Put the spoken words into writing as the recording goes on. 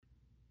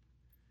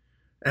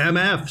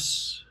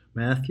MFs,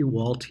 Matthew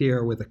Walt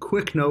here with a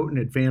quick note in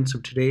advance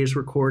of today's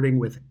recording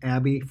with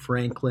Abby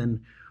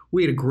Franklin.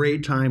 We had a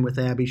great time with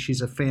Abby.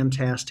 She's a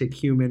fantastic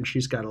human.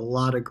 She's got a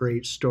lot of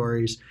great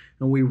stories,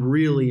 and we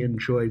really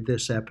enjoyed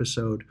this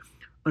episode.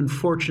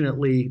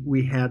 Unfortunately,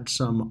 we had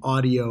some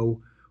audio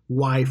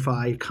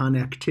Wi-Fi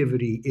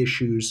connectivity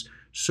issues,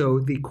 so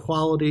the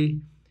quality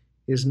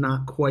is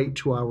not quite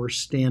to our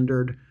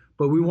standard,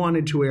 but we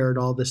wanted to air it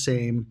all the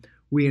same.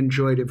 We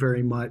enjoyed it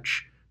very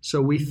much. So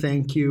we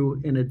thank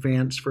you in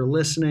advance for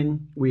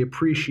listening. We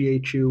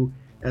appreciate you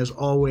as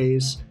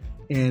always,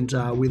 and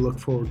we look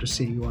forward to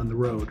seeing you on the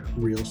road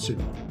real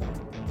soon.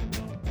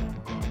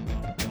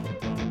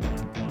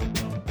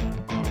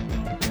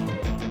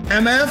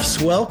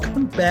 MFs,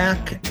 welcome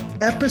back.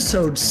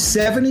 Episode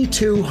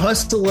 72,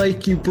 Hustle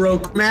Like You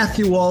Broke.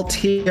 Matthew Walt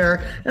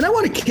here, and I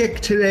want to kick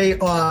today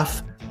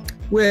off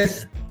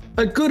with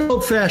a good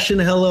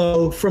old-fashioned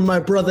hello from my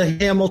brother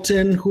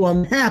Hamilton, who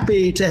I'm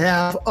happy to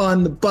have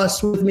on the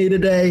bus with me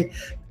today.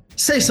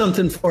 Say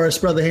something for us,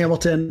 brother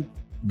Hamilton.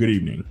 Good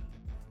evening.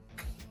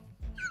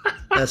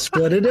 That's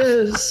what it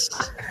is.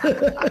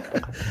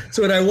 That's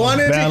what I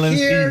wanted to hear.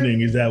 Balanced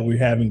evening is that we're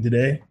having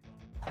today.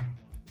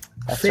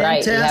 That's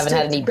right. We haven't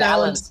had any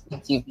balance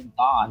since you've been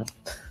gone.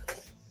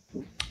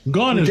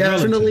 Gone is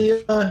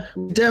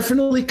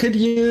definitely could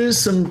use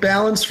some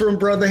balance from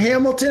brother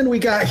Hamilton. We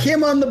got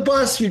him on the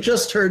bus. You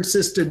just heard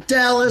Sister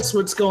Dallas.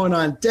 What's going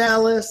on,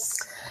 Dallas?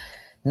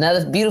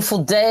 Another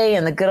beautiful day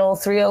in the good old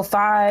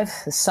 305.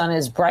 The sun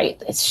is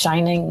bright. It's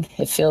shining.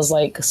 It feels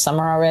like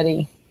summer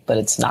already, but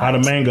it's not. How are the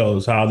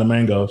mangoes?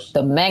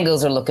 The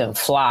mangoes are looking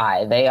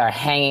fly. They are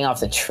hanging off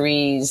the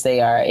trees.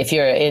 They are, if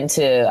you're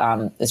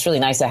into, it's really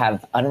nice to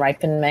have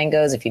unripened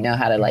mangoes if you know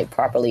how to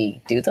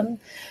properly do them.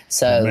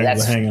 So the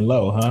mangoes are hanging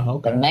low, huh?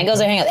 Okay. The mangoes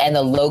are hanging, and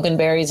the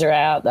loganberries are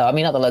out. Not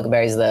the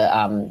loganberries,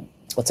 the,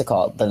 what's it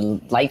called? The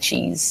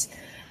lychees,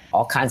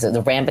 all kinds of,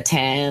 the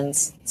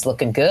rambutans. It's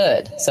looking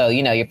good. So,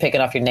 you're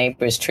picking off your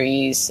neighbor's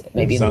trees,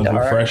 maybe in the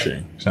dark.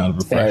 Sounds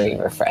refreshing. Very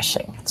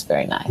refreshing. It's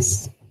very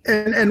nice.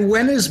 And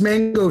when is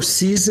mango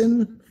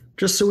season,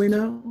 just so we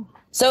know?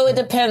 So it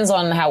depends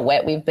on how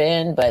wet we've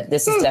been, but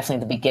this is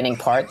definitely the beginning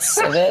parts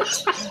of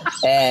it.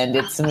 And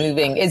it's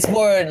moving. It's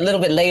more a little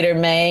bit later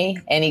May,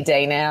 any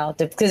day now,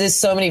 because there's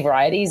so many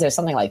varieties. There's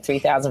something like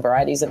 3,000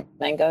 varieties of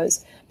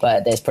mangoes,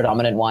 but there's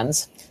predominant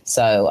ones.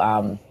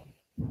 So,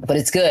 but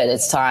it's good.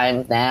 It's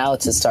time now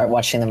to start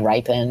watching them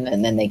ripen,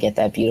 and then they get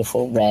that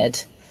beautiful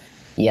red,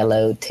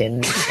 yellow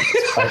tinge.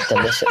 It's quite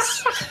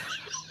delicious.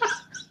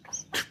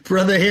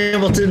 Brother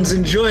Hamilton's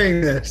enjoying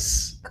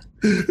this.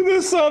 The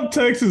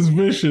subtext is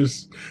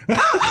vicious.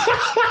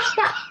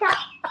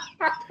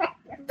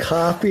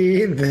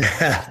 Copy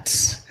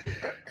that.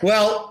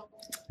 Well,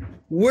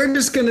 we're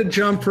just going to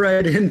jump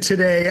right in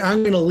today.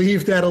 I'm going to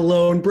leave that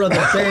alone.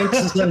 Brother Banks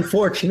is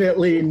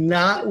unfortunately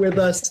not with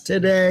us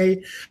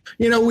today.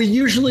 We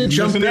usually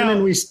jump in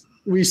and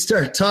we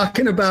start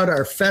talking about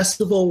our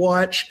festival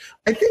watch.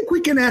 I think we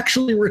can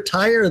actually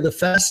retire the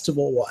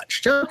festival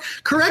watch.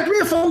 Correct me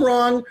if I'm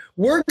wrong.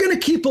 We're going to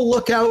keep a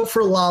lookout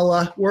for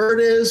Lala. Word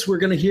is we're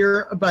going to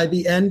hear by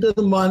the end of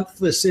the month,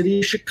 the city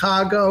of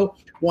Chicago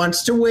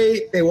wants to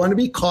wait. They want to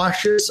be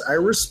cautious. I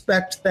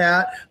respect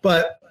that.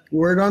 But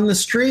word on the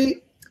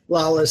street,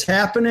 Lala's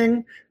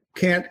happening.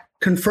 Can't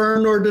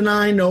confirm nor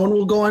deny. No one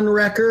will go on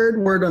record.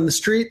 Word on the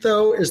street,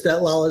 though, is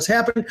that Lala's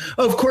happening.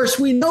 Of course,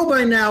 we know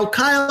by now.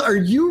 Kyle, are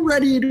you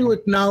ready to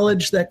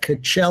acknowledge that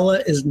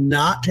Coachella is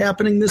not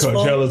happening this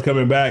fall? Coachella's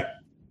coming back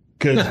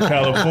because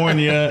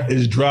California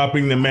is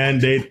dropping the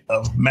mandate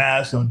of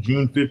masks on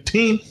June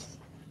 15th.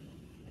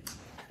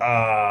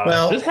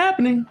 It's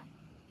happening.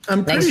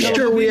 I'm pretty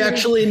sure we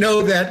actually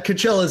know that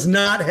Coachella is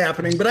not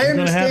happening, but I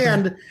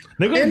understand.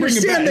 They're going to bring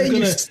it back.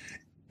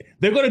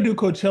 They're going to do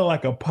Coachella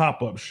like a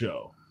pop-up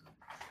show.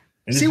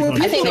 See, what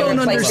people don't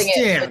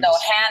understand.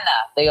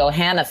 The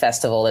Ohana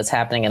Festival is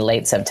happening in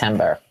late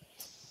September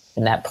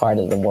in that part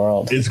of the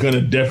world. It's going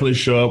to definitely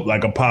show up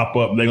like a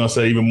pop-up. They're going to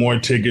sell even more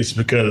tickets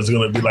because it's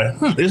going to be like,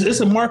 it's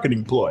a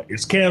marketing ploy.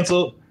 It's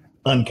canceled,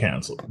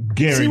 uncanceled.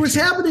 Guaranteed. See, what's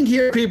happening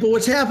here, people,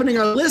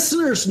 our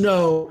listeners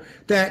know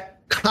that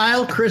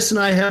Kyle, Chris, and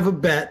I have a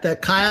bet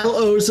that Kyle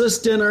owes us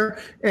dinner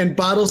and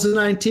bottles of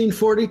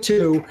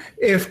 1942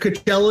 if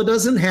Coachella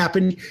doesn't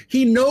happen.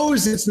 He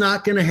knows it's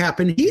not going to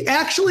happen. He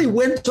actually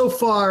went so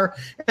far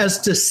as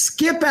to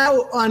skip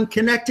out on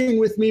connecting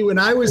with me when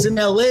I was in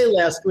LA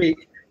last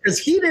week because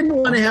he didn't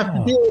want to have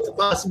to deal with the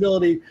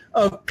possibility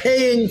of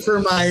paying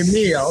for my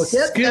meal.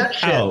 Get that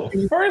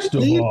shit. First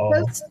of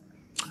all,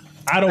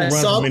 I don't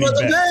run from many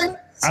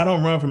bets. I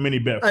don't run from many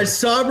bets. I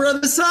saw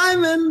Brother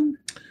Simon.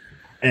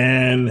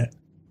 And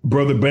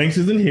Brother Banks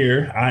isn't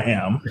here. I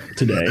am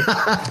today.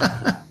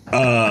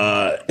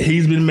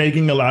 He's been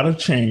making a lot of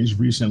change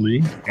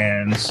recently.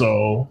 And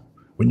so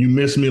when you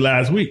missed me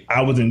last week,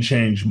 I was in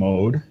change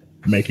mode,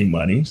 making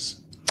monies,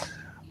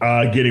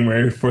 getting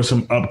ready for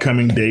some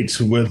upcoming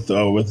dates with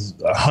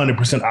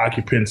 100%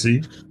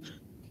 occupancy.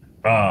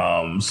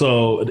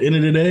 So at the end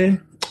of the day,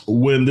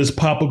 when this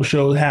pop-up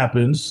show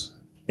happens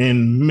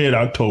in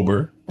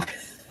mid-October,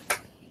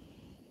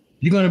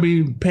 you're going to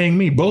be paying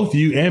me, both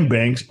you and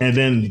Banks, and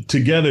then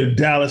together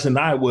Dallas and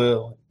I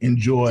will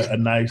enjoy a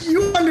nice.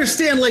 You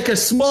understand, like a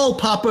small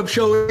pop-up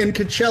show in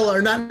Coachella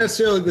are not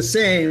necessarily the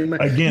same.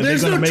 Again,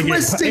 there's no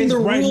twisting the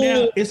right rule.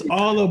 Now, it's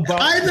all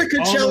about either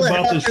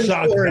Coachella the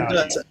shock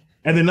value.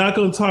 And they're not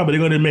going to talk, but they're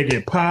going to make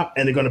it pop,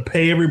 and they're going to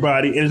pay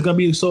everybody, and it's going to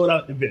be a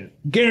sold-out event,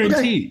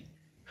 guaranteed. Okay.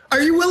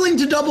 Are you willing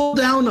to double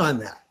down on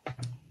that?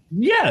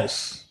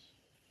 Yes.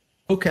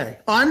 Okay.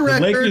 On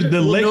record,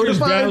 the Lakers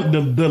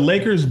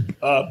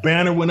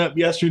banner went up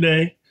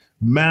yesterday.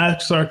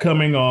 Masks are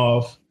coming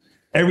off.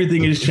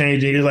 Everything is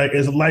changing.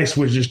 It's a light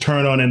switch just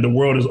turned on, and the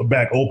world is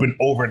back open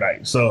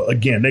overnight. So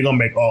again, they're gonna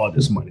make all of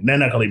this money. They're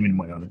not gonna leave any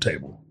money on the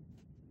table.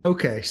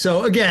 Okay.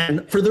 So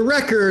again, for the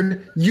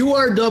record, you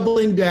are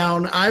doubling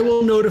down. I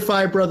will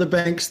notify Brother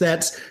Banks.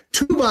 That's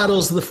 2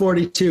 bottles of the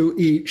 42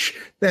 each.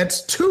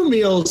 That's 2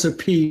 meals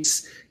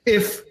apiece.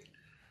 If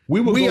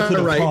we would go to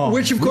the Palms,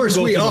 which of course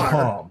we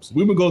are.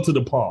 We would go to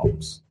the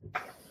Palms.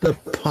 The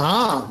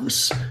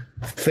Palms,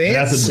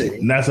 fancy.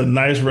 That's a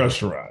nice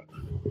restaurant.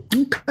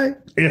 Okay.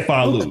 If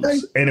I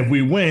lose, and if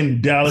we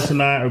win, Dallas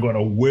and I are going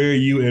to wear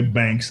you and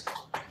Banks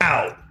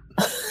out.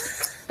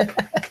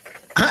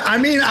 I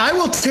mean, I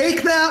will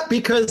take that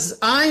because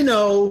I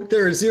know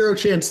there is 0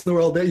 chance in the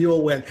world that you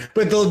will win.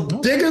 But the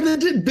bigger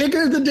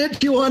the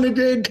ditch you want to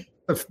dig,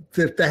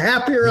 the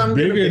happier I'm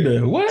going to be.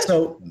 What?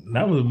 So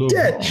that was a little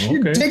ditch. Wrong. Okay.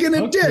 You're digging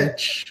a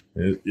ditch.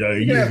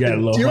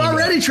 You're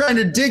already trying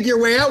to dig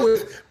your way out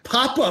with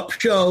pop-up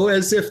show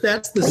as if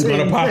that's the same thing.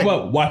 It's going to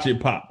pop up. Watch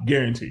it pop.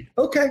 Guaranteed.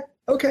 Okay.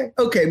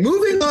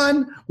 Moving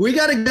on. We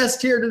got a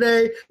guest here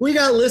today. We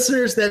got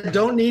listeners that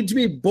don't need to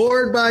be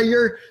bored by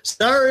your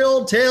sorry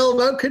old tale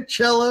about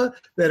Coachella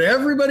that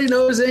everybody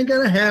knows ain't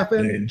going to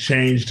happen. And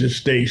change the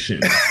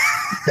station.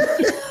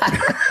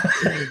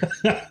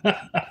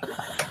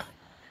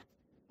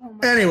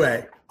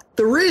 Anyway,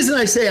 the reason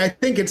I say I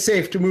think it's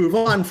safe to move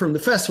on from the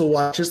festival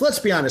watch is, let's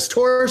be honest,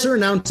 tours are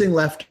announcing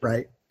left,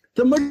 right.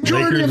 The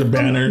majority of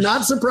them,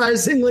 not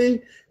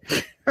surprisingly,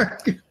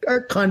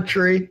 our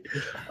country.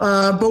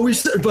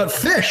 But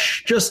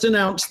Fish just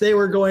announced they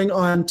were going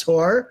on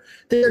tour.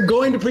 They're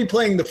going to be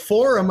playing the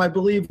Forum. I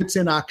believe it's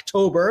in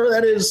October.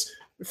 That is,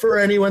 for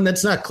anyone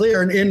that's not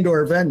clear, an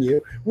indoor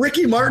venue.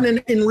 Ricky Martin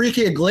and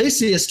Enrique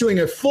Iglesias doing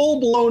a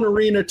full-blown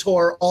arena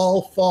tour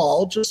all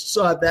fall. Just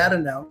saw that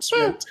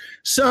announcement.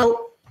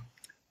 So,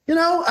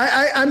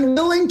 I'm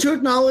willing to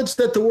acknowledge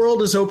that the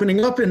world is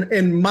opening up.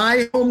 In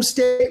my home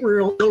state,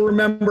 you'll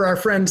remember our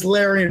friends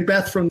Larry and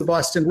Beth from the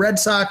Boston Red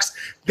Sox.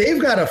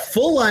 They've got a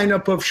full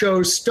lineup of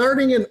shows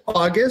starting in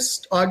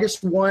August.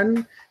 August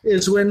 1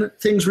 is when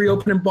things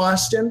reopen in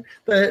Boston.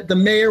 The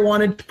mayor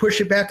wanted to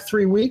push it back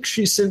 3 weeks.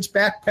 She's since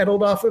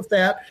backpedaled off of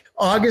that.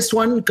 August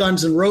 1,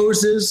 Guns N'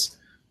 Roses,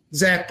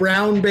 Zac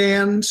Brown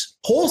Band,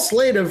 whole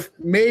slate of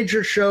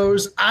major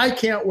shows. I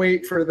can't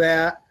wait for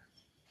that.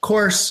 Of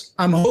course,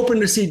 I'm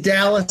hoping to see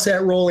Dallas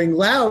at Rolling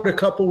Loud a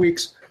couple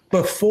weeks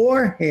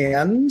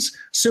beforehand,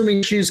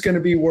 assuming she's going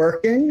to be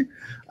working.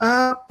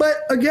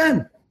 But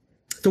again,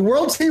 the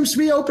world seems to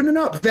be opening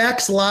up.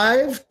 Vax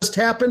Live just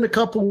happened a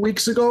couple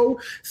weeks ago.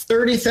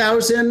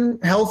 30,000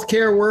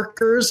 healthcare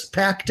workers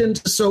packed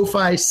into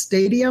SoFi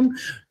Stadium.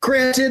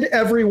 Granted,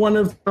 every one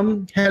of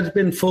them has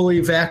been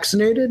fully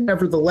vaccinated.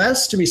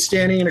 Nevertheless, to be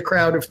standing in a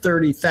crowd of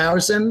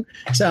 30,000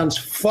 sounds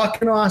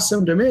fucking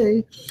awesome to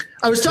me.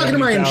 I was talking to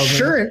my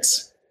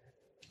insurance.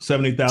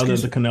 70,000 at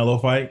the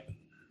Canelo fight.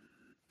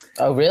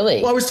 Oh,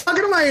 really? Well, I was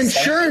talking to my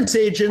insurance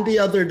agent the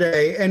other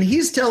day, and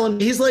he's telling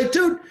me, he's like,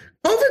 dude,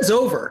 COVID's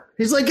over.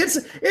 He's like,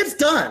 it's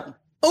done.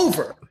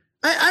 Over.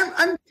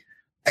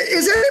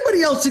 Is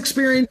anybody else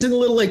experiencing a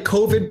little like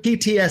COVID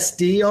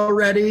PTSD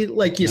already?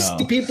 Like you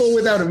see people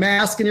without a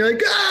mask and you're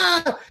like,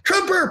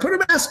 Trumper, put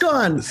a mask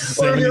on.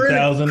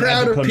 70,000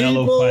 at the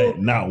Canelo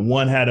fight. Not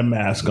one had a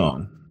mask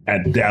on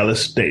at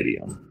Dallas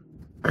Stadium.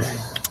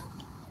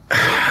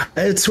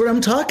 That's what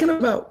I'm talking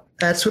about.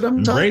 That's what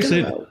I'm talking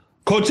about.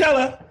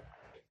 Coachella.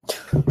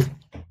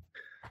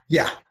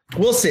 Yeah,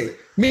 we'll see.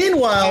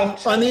 Meanwhile,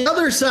 on the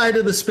other side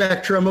of the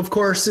spectrum, of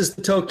course, is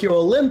the Tokyo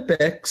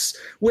Olympics,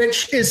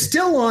 which is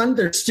still on.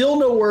 There's still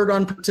no word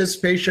on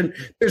participation.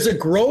 There's a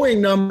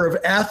growing number of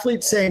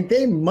athletes saying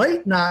they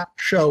might not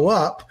show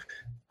up.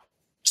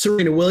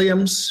 Serena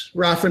Williams,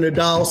 Rafa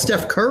Nadal,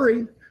 Steph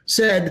Curry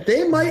said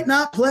they might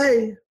not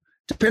play,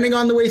 depending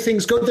on the way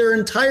things go. There are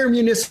entire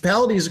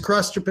municipalities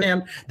across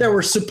Japan that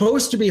were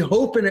supposed to be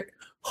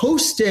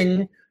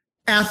hosting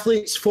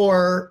athletes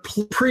for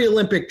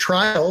pre-Olympic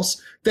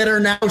trials that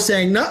are now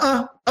saying,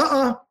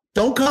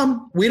 don't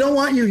come. We don't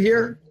want you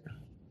here.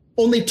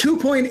 Only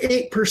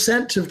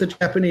 2.8% of the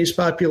Japanese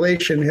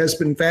population has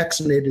been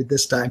vaccinated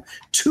this time.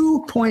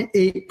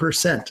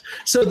 2.8%.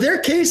 So their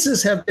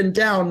cases have been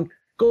down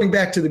going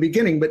back to the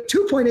beginning, but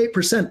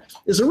 2.8%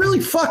 is a really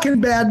fucking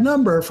bad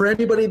number for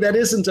anybody that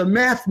isn't a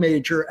math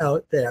major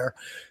out there.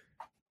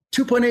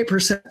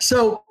 2.8%.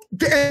 So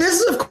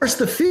this is, of course,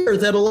 the fear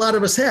that a lot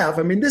of us have.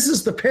 I mean, this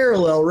is the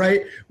parallel,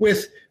 right,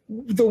 with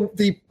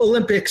the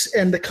Olympics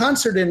and the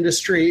concert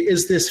industry,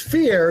 is this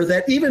fear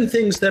that even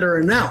things that are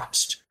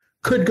announced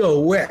could go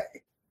away.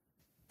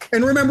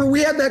 And remember,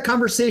 we had that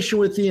conversation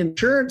with the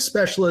insurance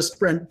specialist,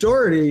 Brent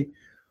Doherty,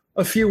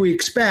 a few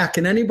weeks back.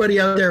 And anybody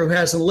out there who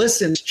hasn't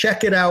listened,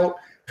 check it out.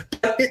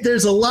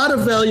 There's a lot of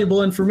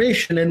valuable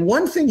information. And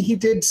one thing he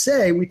did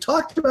say, we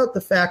talked about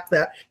the fact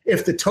that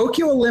if the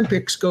Tokyo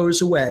Olympics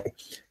goes away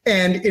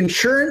and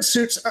insurance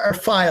suits are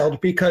filed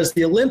because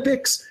the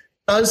Olympics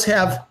does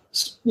have,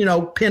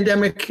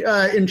 pandemic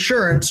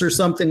insurance or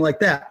something like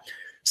that.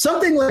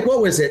 Something like,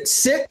 what was it?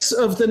 6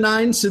 of the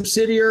 9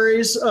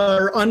 subsidiaries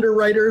or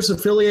underwriters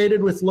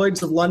affiliated with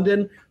Lloyd's of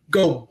London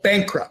go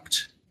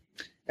bankrupt.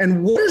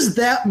 And what does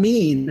that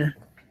mean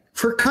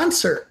for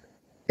concert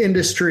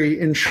industry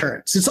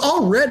insurance? It's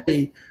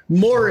already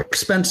more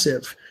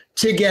expensive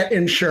to get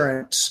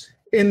insurance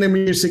in the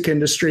music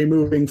industry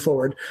moving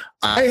forward.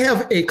 I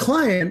have a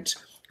client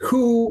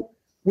who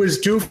was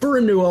due for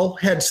renewal,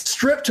 had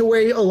stripped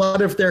away a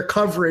lot of their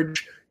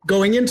coverage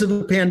going into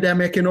the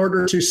pandemic in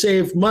order to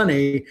save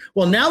money.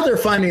 Well, now they're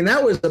finding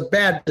that was a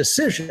bad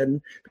decision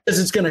because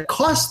it's going to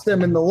cost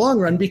them in the long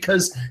run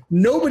because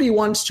nobody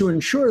wants to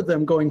insure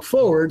them going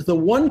forward. The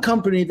one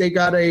company they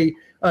got a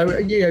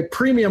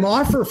premium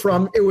offer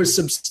from, it was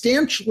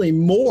substantially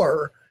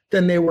more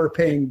than they were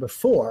paying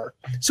before.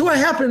 So what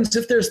happens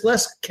if there's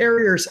less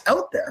carriers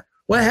out there?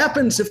 What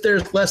happens if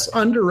there's less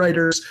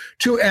underwriters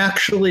to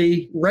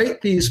actually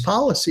write these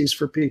policies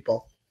for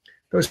people?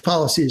 Those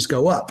policies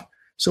go up.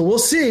 So we'll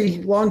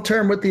see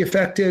long-term what the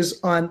effect is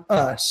on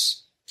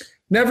us.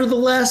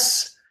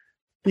 Nevertheless,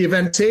 the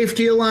Event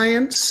Safety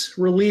Alliance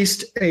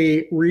released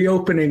a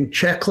reopening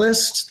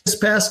checklist this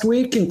past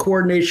week in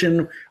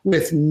coordination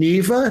with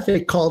NEVA. They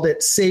called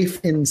it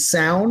Safe and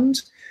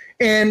Sound.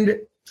 And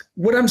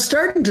what I'm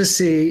starting to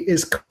see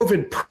is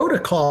COVID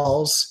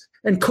protocols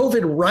and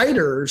COVID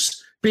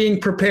writers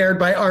being prepared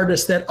by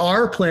artists that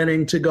are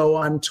planning to go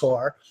on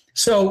tour.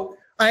 So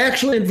I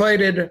actually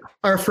invited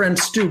our friend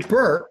Stu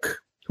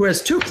Burke, who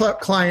has 2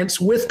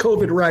 clients with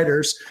COVID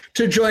writers,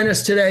 to join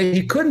us today.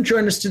 He couldn't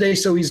join us today,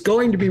 so he's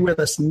going to be with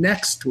us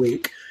next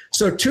week.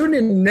 So tune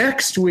in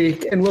next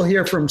week, and we'll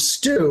hear from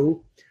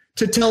Stu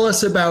to tell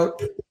us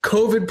about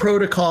COVID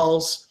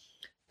protocols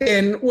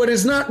in what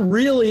is not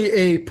really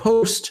a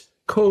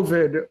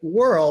post-COVID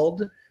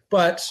world,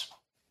 but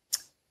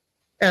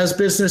as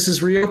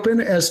businesses reopen,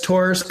 as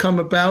tours come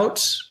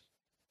about,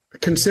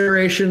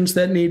 considerations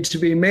that need to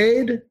be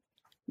made,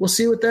 we'll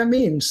see what that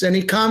means.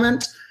 Any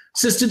comment?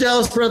 Sister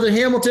Dallas, Brother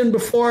Hamilton,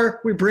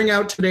 before we bring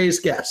out today's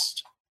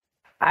guest.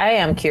 I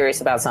am curious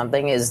about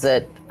something, is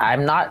that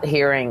I'm not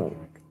hearing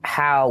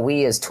how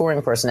we as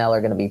touring personnel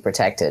are going to be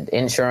protected.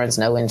 Insurance,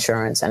 no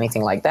insurance,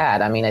 anything like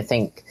that. I mean, I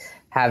think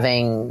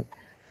having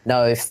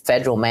no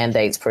federal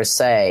mandates per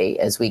se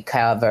as we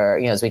cover,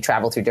 as we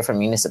travel through different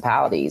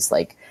municipalities,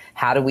 like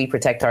how do we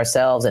protect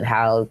ourselves and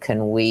how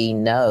can we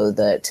know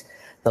that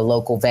the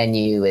local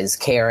venue is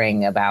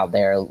caring about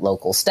their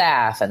local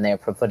staff and they're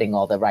putting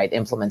all the right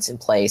implements in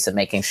place and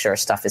making sure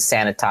stuff is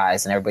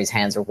sanitized and everybody's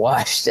hands are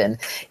washed. And,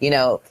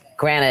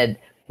 granted,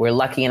 we're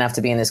lucky enough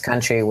to be in this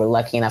country. We're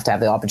lucky enough to have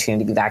the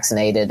opportunity to be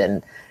vaccinated,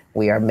 and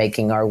we are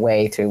making our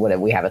way through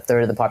whatever. We have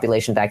 1/3 of the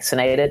population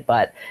vaccinated,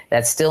 but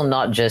that's still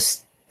not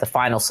just the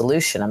final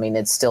solution. I mean,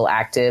 it's still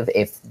active.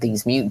 If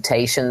these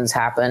mutations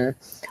happen,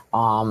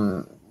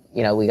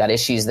 we got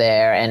issues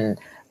there. And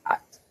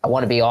I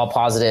want to be all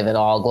positive and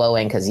all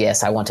glowing because,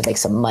 yes, I want to make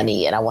some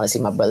money and I want to see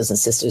my brothers and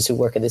sisters who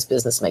work in this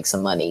business make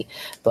some money.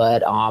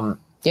 But,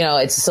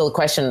 it's still a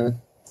question.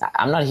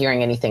 I'm not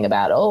hearing anything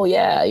about,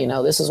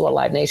 this is what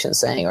Live Nation's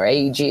saying or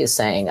AEG is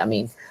saying. I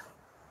mean,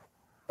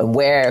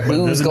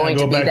 who's going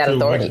to be that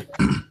authority?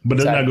 But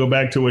doesn't that go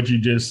back to what you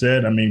just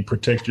said? I mean,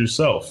 protect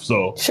yourself.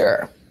 So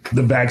sure.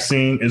 The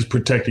vaccine is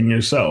protecting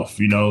yourself,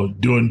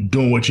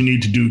 doing what you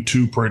need to do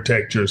to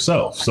protect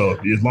yourself. So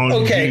as long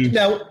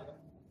as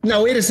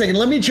Now, wait a second.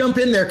 Let me jump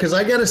in there because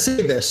I got to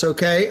say this,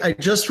 okay? I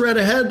just read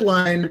a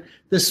headline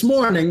this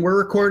morning. We're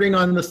recording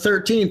on the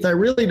 13th. I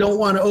really don't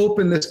want to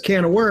open this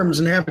can of worms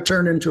and have it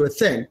turn into a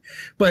thing.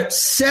 But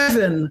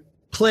 7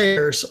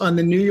 players on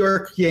the New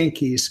York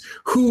Yankees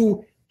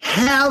who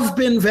have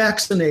been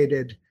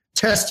vaccinated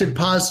tested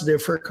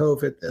positive for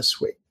COVID this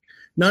week.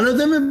 None of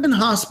them have been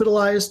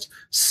hospitalized.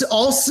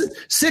 All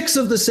 6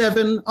 of the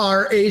 7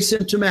 are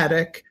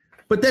asymptomatic.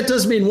 But that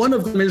does mean one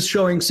of them is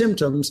showing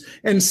symptoms,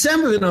 and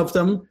 7 of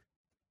them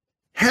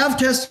have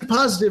tested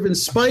positive in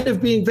spite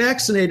of being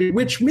vaccinated,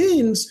 which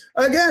means,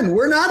 again,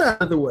 we're not out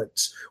of the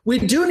woods. We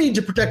do need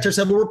to protect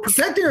ourselves. We're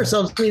protecting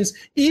ourselves means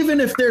even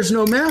if there's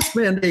no mask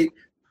mandate,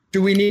 do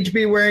we need to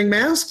be wearing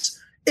masks?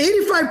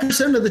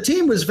 85% of the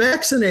team was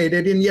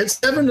vaccinated, and yet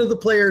 7 of the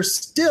players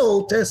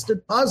still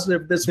tested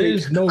positive this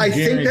week. I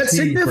think that's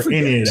significant. For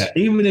any of that.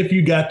 Even if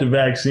you got the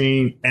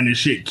vaccine and the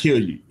shit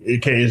kill you,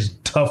 okay, it's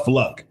tough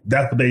luck.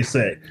 That's what they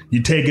say.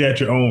 You take it at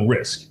your own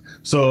risk.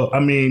 So, I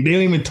mean, they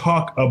don't even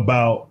talk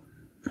about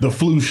the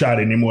flu shot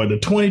anymore. The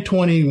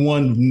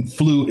 2021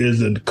 flu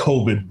is a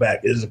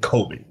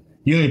COVID.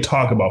 You don't even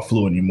talk about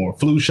flu anymore.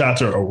 Flu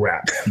shots are a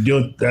wrap.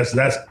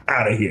 That's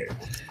out of here.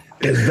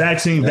 It's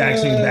vaccine.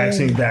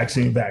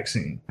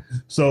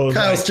 So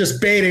Kyle's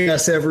just baiting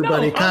us,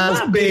 everybody. No,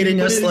 Kyle's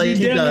baiting us like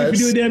he does. If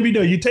you do a damn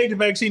video, you take the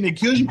vaccine, it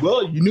kills you.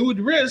 Well, you knew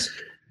the risk,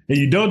 and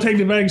you don't take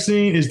the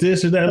vaccine, it's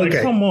this or that.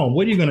 Like, come on,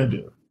 what are you gonna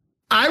do?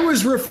 I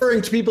was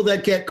referring to people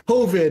that get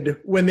COVID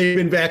when they've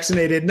been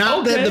vaccinated,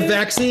 not that the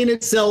vaccine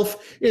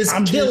itself is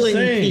killing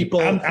people.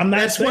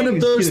 That's one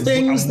of those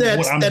things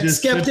that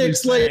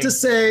skeptics like to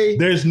say.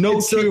 There's no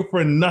cure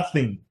for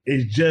nothing.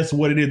 It's just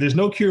what it is. There's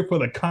no cure for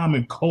the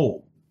common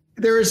cold.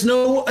 There is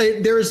no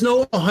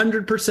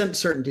 100%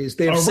 certainties.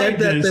 They've said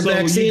that the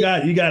vaccine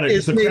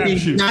is maybe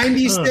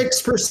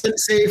 96%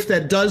 safe.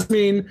 That does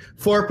mean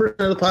 4%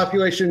 of the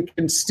population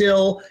can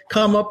still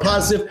come up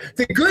positive.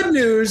 The good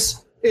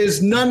news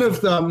is none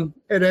of them,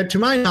 and to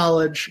my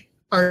knowledge,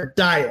 are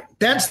dying.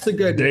 That's the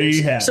good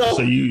news.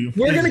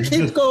 We're going to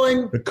keep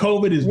going. The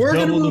COVID is we're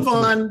going to move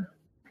on.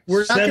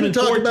 We're not going to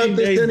talk about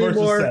this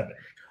anymore.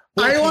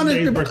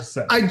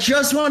 I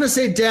just want to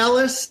say,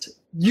 Dallas,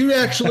 you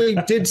actually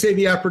did say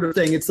the operative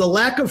thing. It's the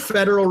lack of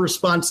federal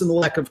response and the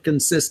lack of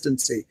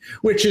consistency,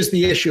 which is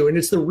the issue. And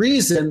it's the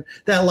reason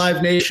that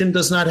Live Nation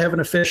does not have an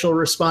official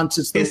response.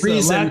 It's the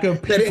reason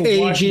that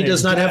AG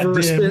does not have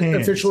an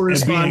official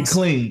response. Being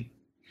clean.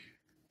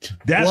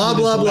 That's blah,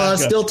 blah, blah.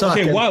 Still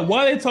talking. Okay, why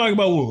are they talking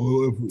about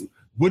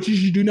what you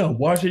should do now?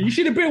 Wash it. You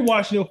should have been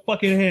washing your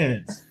fucking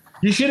hands.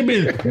 You should have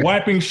been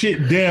wiping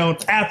shit down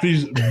after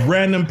these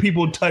random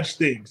people touch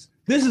things.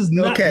 This is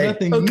not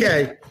nothing.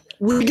 Okay.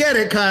 New. We get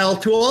it, Kyle.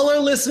 To all our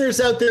listeners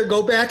out there,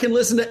 go back and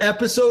listen to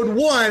episode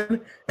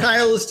 1.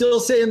 Kyle is still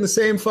saying the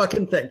same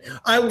fucking thing.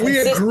 We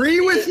agree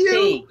with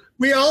you.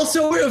 We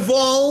also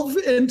evolve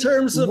in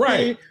terms of the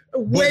way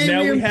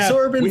we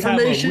absorb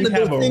information and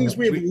the things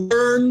we've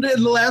learned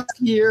in the last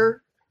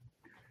year.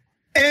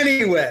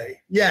 Anyway,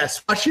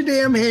 yes, wash your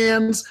damn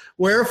hands,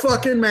 wear a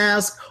fucking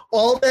mask,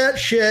 all that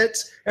shit.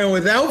 And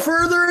without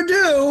further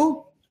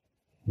ado,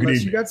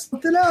 unless you got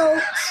something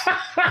else.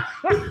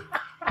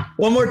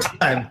 One more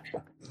time.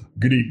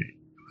 Good evening.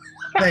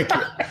 Thank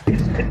you.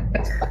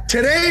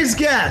 Today's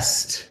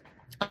guest,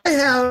 I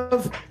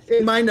have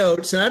in my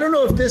notes, and I don't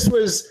know if this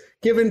was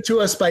given to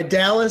us by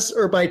Dallas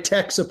or by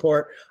tech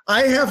support.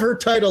 I have her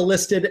title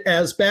listed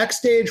as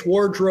Backstage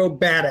Wardrobe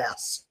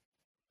Badass.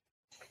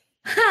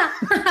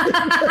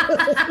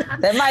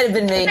 That might have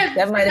been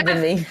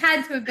me.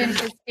 Had to have been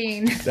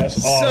Christine.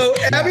 That's awesome. So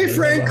Abby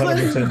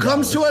Franklin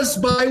comes to us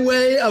by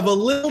way of a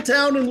little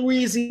town in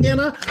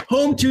Louisiana,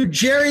 home to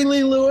Jerry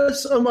Lee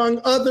Lewis, among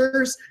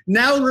others,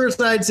 now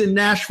resides in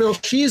Nashville.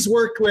 She's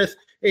worked with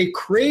a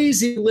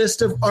crazy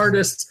list of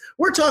artists.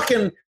 We're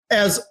talking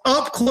as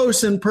up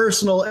close and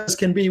personal as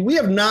can be. We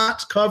have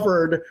not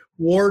covered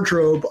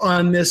wardrobe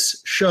on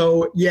this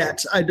show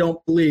yet, I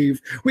don't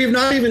believe. We have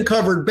not even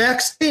covered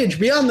Backstage,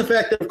 beyond the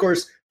fact that, of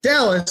course,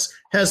 Dallas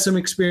has some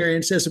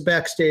experience as a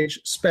backstage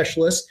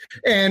specialist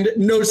and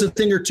knows a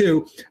thing or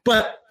two.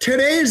 But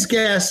today's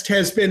guest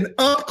has been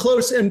up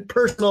close and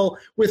personal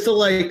with the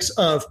likes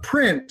of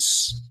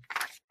Prince,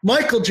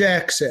 Michael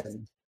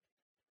Jackson,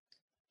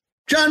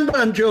 John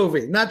Bon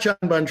Jovi, not John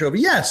Bon Jovi.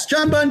 Yes,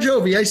 John Bon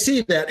Jovi. I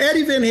see that.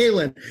 Eddie Van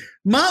Halen,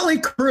 Motley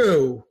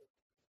Crue,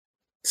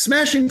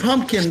 Smashing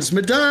Pumpkins,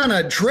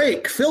 Madonna,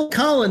 Drake, Phil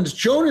Collins,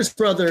 Jonas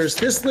Brothers.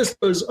 This list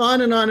goes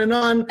on and on and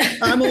on.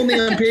 I'm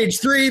only on page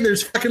 3.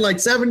 There's fucking like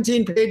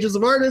 17 pages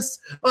of artists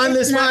on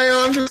this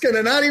bio. I'm just going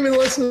to not even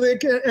listen to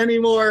it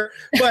anymore.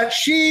 But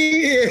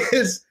she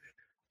is.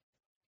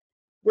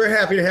 We're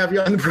happy to have you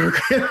on the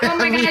program. Oh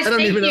my gosh, I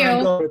don't even know how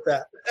I'm going with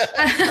that.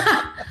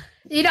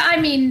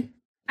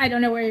 I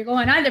don't know where you're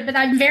going either, but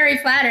I'm very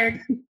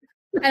flattered and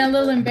a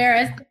little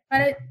embarrassed.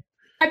 But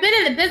I've been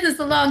in the business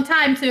a long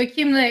time to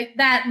accumulate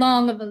that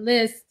long of a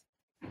list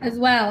as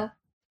well.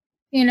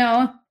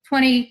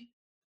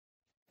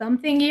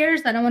 20-something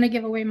years. I don't want to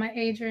give away my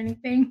age or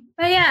anything.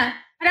 But yeah,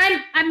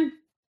 and I'm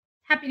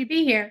happy to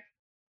be here.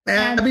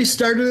 Abby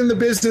started in the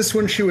business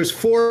when she was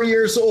 4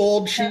 years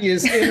old. She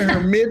is in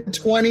her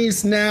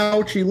mid-20s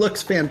now. She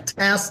looks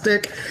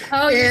fantastic.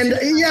 Oh, and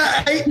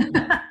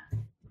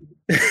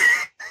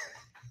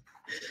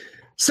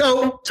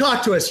So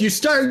talk to us. You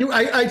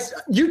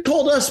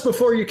told us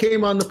before you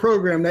came on the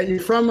program that you're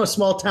from a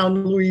small town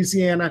in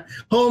Louisiana,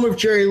 home of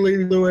Jerry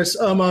Lee Lewis,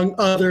 among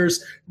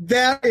others.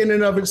 That in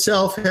and of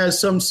itself has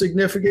some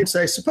significance,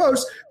 I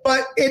suppose.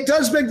 But it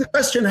does beg the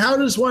question, how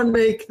does one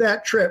make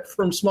that trip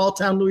from small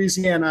town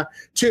Louisiana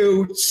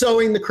to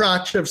sewing the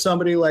crotch of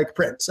somebody like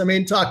Prince? I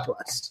mean, talk to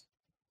us.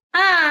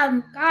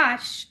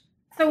 Gosh.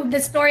 So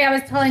the story I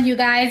was telling you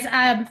guys,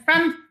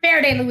 from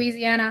Faraday,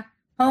 Louisiana,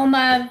 home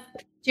of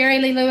Jerry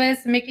Lee Lewis,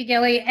 Mickey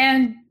Gilley,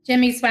 and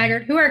Jimmy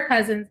Swaggart, who are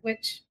cousins,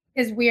 which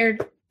is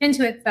weird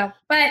into itself.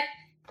 But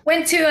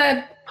went to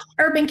a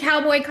urban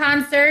cowboy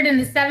concert in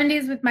the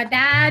 70s with my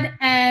dad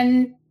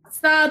and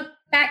saw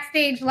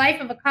backstage life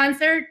of a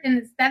concert in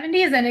the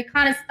 70s, and it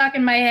kind of stuck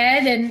in my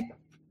head. And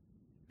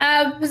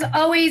it was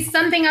always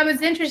something I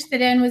was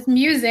interested in was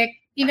music.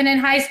 Even in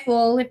high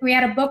school, if we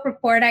had a book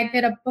report, I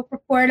did a book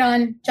report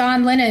on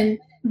John Lennon,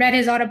 read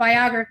his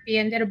autobiography,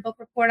 and did a book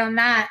report on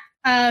that.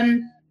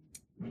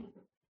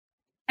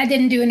 I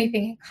didn't do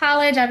anything in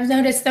college. I've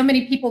noticed so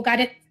many people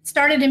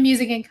started in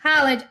music in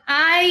college.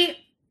 I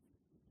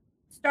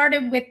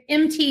started with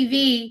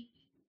MTV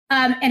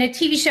and a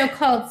TV show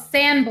called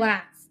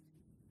Sandblast.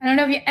 I don't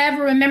know if you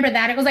ever remember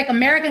that. It was like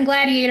American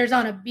Gladiators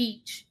on a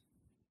beach.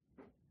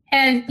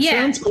 And yeah.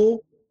 Sounds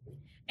cool.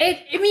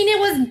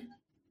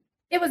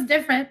 It was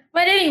different.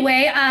 But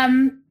anyway,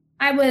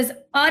 I was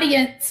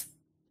audience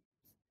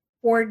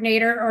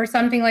coordinator or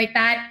something like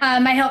that.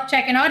 I helped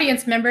check in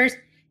audience members,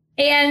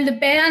 and the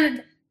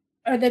band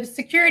or the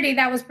security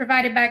that was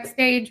provided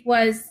backstage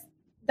was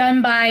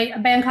done by a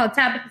band called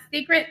Tabitha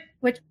Secret,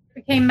 which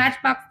became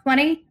Matchbox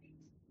 20.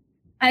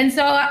 And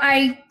so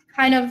I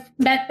kind of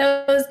met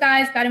those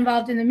guys, got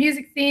involved in the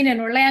music scene in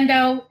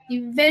Orlando,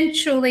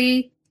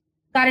 eventually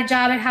got a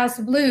job at House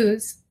of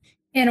Blues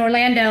in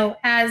Orlando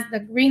as the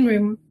green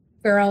room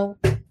girl,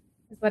 is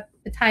what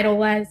the title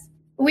was.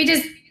 We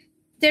just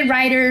did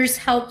writers,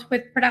 helped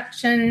with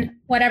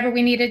production, whatever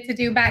we needed to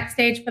do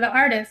backstage for the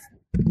artists.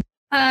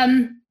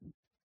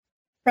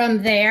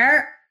 From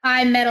there,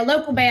 I met a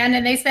local band,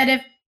 and they said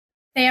if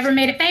they ever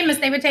made it famous,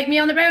 they would take me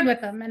on the road with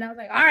them. And I was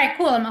like, all right,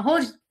 cool, I'm gonna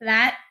hold you to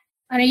that.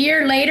 And a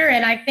year later,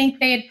 and I think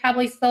they had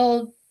probably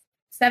sold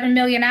 7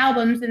 million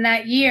albums in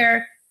that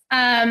year,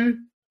 I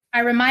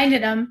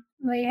reminded them,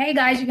 like, hey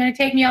guys, you're gonna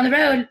take me on the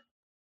road.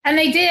 And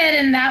they did,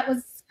 and that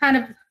was kind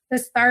of the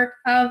start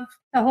of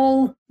the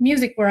whole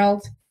music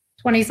world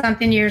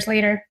 20-something years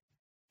later,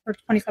 or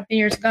 20-something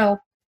years ago.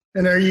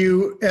 And are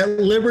you at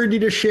liberty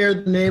to share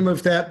the name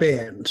of that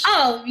band?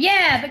 Oh,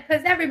 yeah,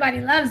 because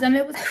everybody loves them.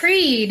 It was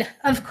Creed,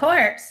 of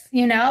course,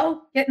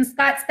 getting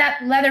Scott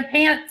Stapp leather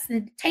pants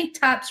and tank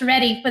tops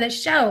ready for the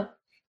show.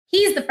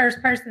 He's the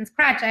first person's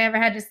crotch I ever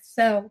had to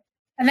sew.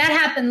 And that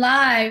happened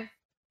live.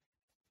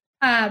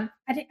 I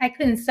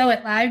couldn't sew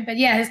it live, but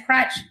yeah, his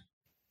crotch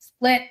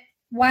split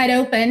wide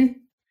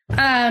open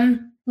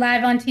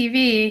live on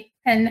TV,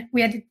 and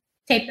we had to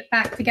tape it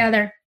back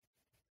together.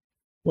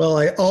 Well,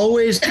 I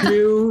always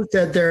knew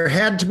that there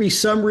had to be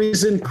some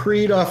reason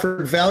Creed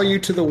offered value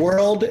to the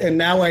world, and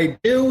now I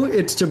do.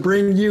 It's to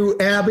bring you,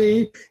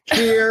 Abby,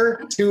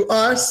 here to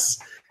us,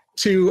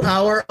 to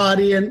our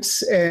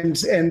audience, and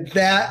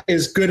that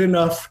is good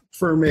enough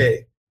for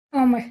me.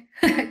 Oh my,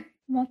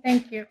 well,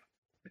 thank you.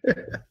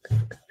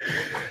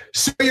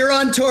 So you're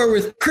on tour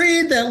with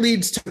Creed, that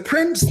leads to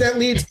Prince, that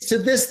leads to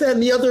this, that,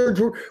 and the other.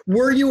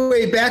 Were you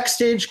a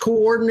backstage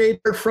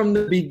coordinator from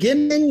the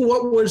beginning?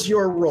 What was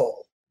your role?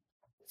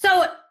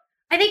 So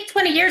I think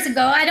 20 years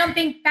ago, I don't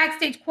think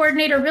backstage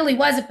coordinator really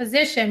was a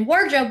position.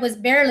 Wardrobe was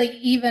barely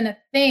even a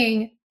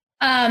thing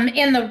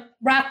in the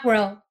rock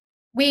world.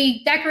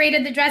 We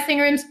decorated the dressing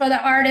rooms for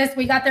the artists.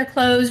 We got their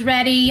clothes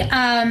ready.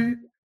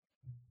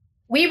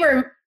 We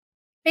were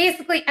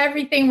basically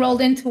everything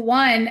rolled into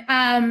one.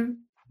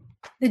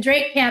 The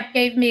Drake camp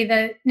gave me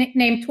the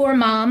nickname Tour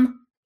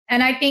Mom.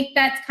 And I think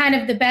that's kind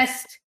of the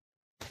best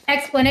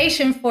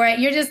explanation for it.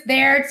 You're just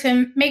there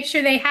to make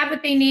sure they have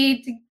what they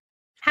need to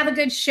have a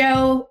good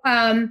show,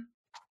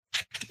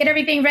 get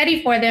everything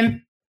ready for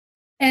them,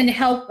 and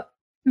help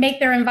make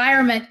their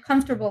environment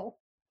comfortable.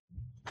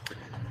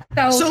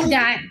 So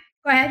yeah,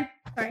 go ahead.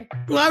 Sorry.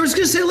 Well, I was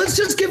going to say, let's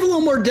just give a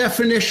little more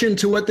definition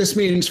to what this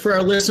means for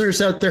our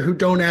listeners out there who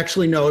don't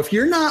actually know. If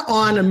you're not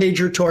on a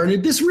major tour,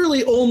 and this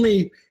really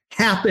only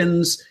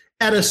happens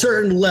at a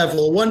certain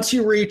level, once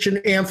you reach an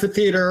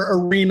amphitheater,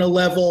 arena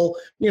level,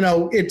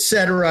 et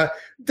cetera,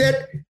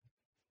 that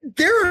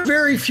there are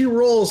very few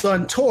roles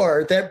on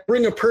tour that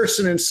bring a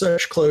person in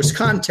such close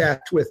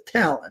contact with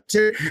talent.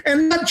 And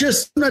I'm not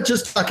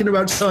just talking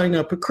about sewing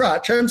up a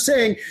crotch. I'm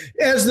saying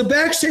as the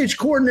backstage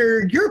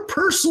coordinator, you're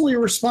personally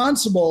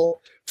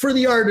responsible for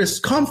the artist's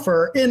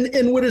comfort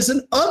in what is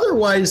an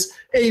otherwise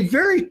a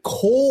very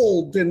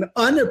cold and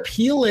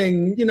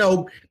unappealing,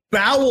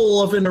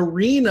 bowel of an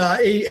arena,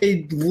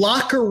 a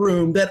locker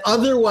room that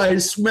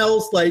otherwise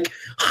smells like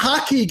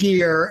hockey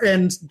gear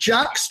and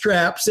jock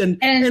straps. And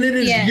it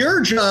is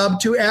your job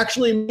to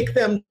actually make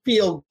them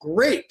feel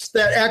great.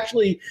 That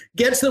actually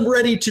gets them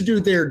ready to do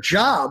their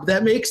job.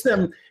 That makes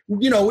them,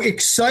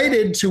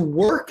 excited to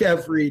work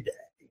every day.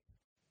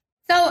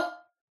 So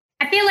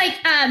I feel like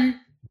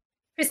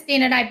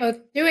Christine and I both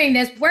doing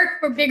this work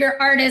for bigger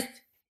artists.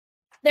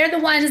 They're the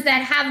ones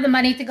that have the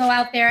money to go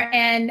out there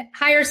and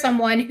hire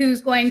someone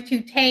who's going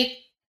to take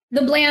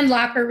the bland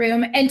locker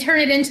room and turn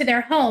it into their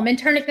home and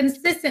turn it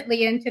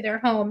consistently into their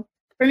home.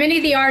 For many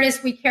of the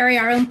artists, we carry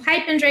our own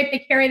pipe and drape. They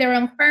carry their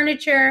own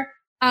furniture.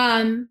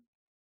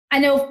 I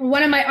know for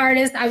one of my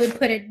artists, I would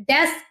put a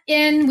desk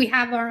in. We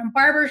have our own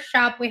barber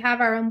shop. We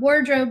have our own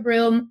wardrobe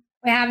room.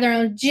 We have their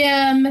own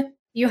gym.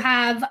 You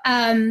have,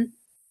 I've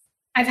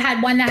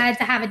had one that had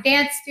to have a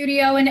dance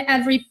studio in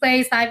every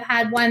place. I've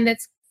had one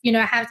that's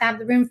have to have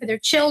the room for their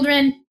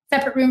children,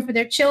 separate room for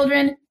their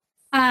children.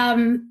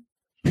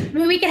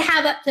 We could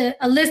have up to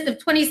a list of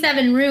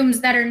 27 rooms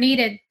that are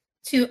needed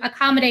to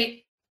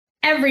accommodate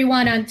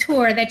everyone on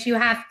tour that you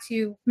have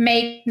to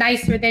make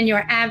nicer than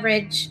your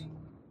average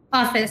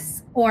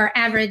office or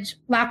average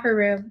locker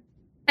room.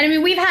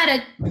 And we've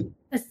had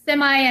a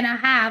semi and a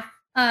half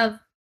of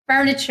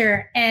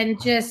furniture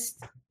and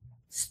just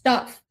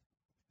stuff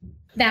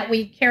that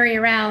we carry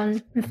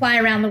around and fly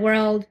around the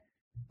world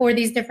for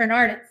these different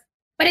artists.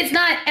 But it's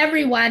not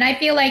everyone. I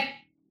feel like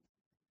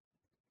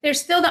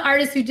there's still the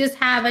artists who just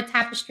have a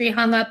tapestry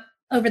hung up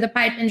over the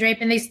pipe and drape,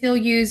 and they still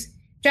use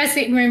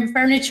dressing room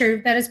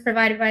furniture that is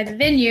provided by the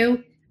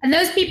venue. And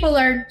those people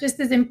are just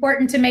as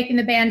important to making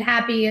the band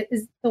happy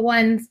as the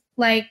ones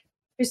like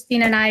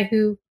Christina and I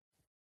who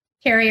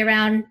carry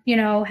around,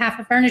 half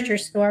a furniture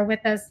store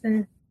with us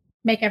and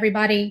make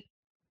everybody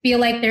feel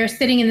like they're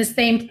sitting in the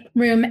same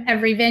room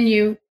every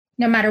venue,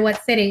 no matter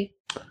what city.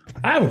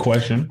 I have a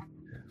question.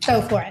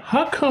 Go for it.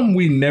 How come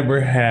we never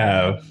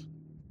have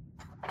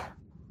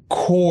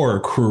core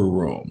crew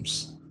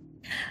rooms?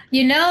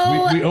 We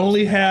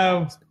only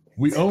have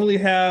rooms.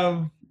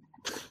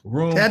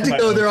 Had to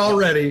go there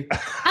already.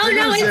 Oh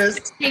no,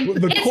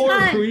 the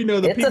core crew.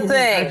 The it's people who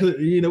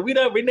actually,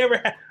 we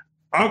never have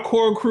our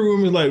core crew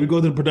room is like we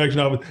go to the production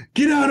office.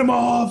 Get out of my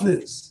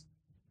office.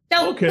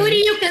 So okay. Who do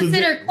you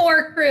consider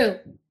core crew?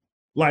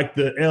 Like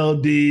the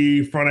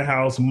LD, front of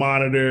house,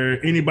 monitor,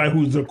 anybody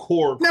who's a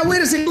core. Now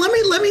wait a second. Let me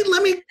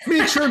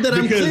make sure that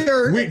I'm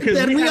clear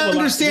that we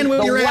understand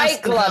what you're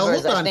asking.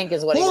 Glovers, I think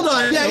is what. Hold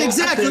on. Yeah,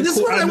 exactly. This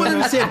is what I want to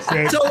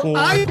understand. So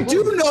I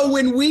do know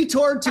when we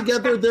toured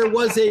together, there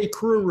was a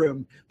crew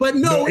room, but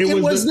no, it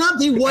was not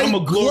the white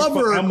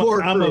Glover core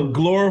crew. I'm a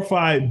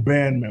glorified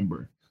band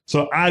member,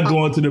 so I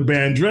go into the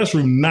band dress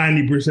room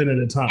 90% of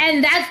the time.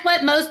 And that's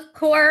what most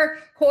core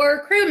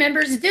crew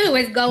members do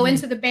is go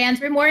into the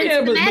band's room or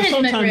into the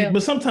management room.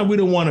 But sometimes we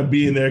don't want to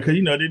be in there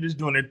because, they're just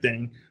doing their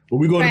thing. But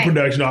we go to the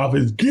production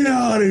office, get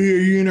out of here,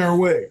 you're in our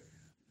way.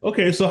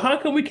 Okay, so how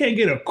come we can't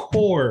get a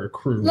core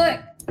crew? Look,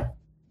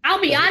 I'll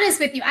be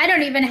honest with you. I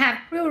don't even have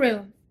crew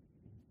room.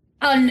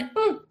 I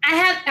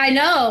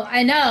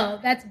know,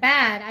 that's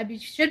bad. I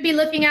should be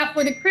looking out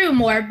for the crew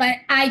more, but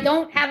I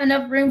don't have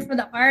enough room for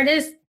the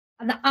artists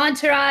and the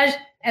entourage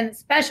and the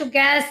special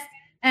guests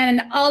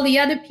and all the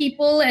other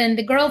people and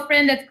the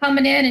girlfriend that's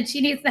coming in and she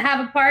needs to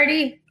have a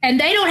party and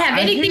they don't have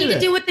anything to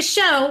do with the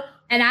show.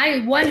 And I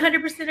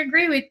 100%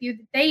 agree with you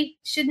that they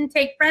shouldn't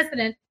take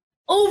precedent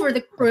over the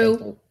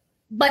crew,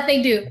 but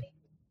they do.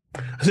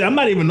 See, I'm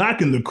not even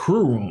knocking the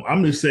crew room.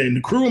 I'm just saying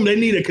the crew room, they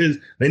need it because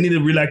they need to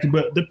relax.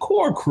 But the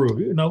core crew,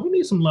 we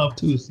need some love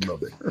too, a little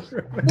bit.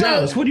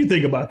 Dallas, what do you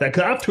think about that?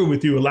 Because I've toured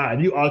with you a lot.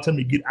 And you all tell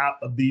me get out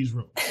of these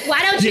rooms.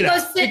 Why don't you go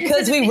sit?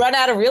 Because we run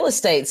out of real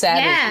estate,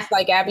 sadly. Yeah. Just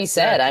like Abby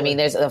said. Exactly. I mean,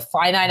 there's a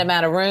finite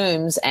amount of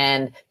rooms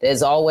and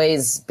there's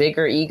always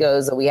bigger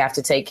egos that we have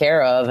to take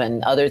care of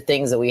and other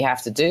things that we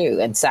have to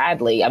do. And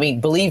sadly, I mean,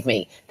 believe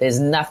me,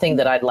 there's nothing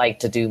that I'd like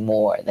to do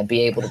more than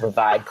be able to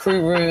provide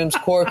crew rooms,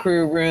 core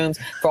crew rooms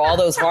for all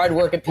those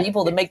hardworking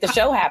people to make the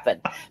show happen.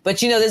 But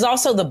there's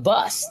also the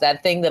bus,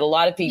 that thing that a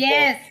lot of people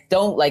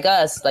don't, like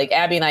us, like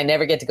Abby and I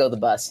never get to go to the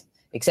bus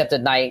except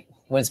at night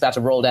when it's about to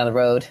roll down the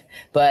road.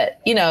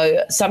 But,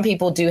 some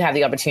people do have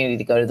the opportunity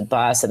to go to the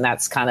bus and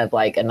that's kind of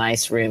like a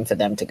nice room for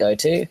them to go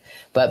to.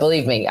 But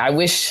believe me, I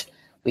wish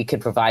we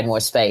could provide more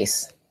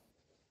space.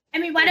 I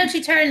mean, why don't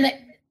you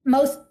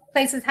most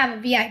places have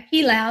a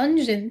VIP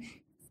lounge and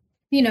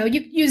you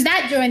use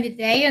that during the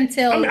day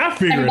until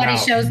everybody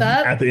shows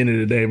up. At the end of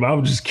the day, but I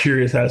was just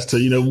curious as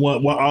to,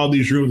 what all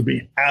these rooms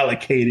being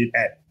allocated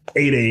at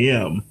 8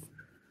 a.m.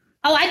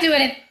 Oh, I do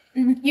it at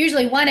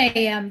usually 1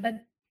 a.m.,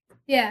 but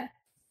yeah.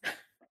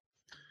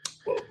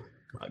 Well,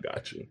 I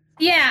got you.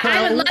 Yeah,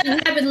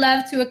 I would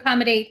love to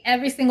accommodate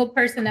every single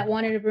person that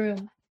wanted a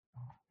room.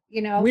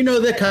 We know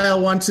that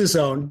Kyle wants his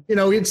own.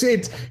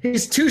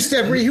 He's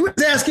two-step. He was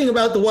asking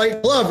about the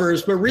white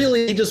Glovers, but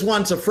really he just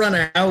wants a front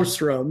of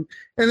house room,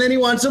 and then he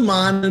wants a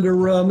monitor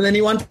room, and then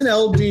he wants an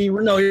LD.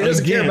 No, he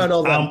doesn't care about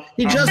all that.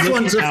 He just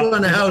wants a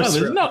front of house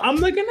room. No, I'm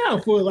looking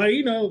out for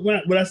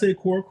when I say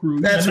core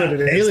crew. That's what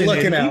it is.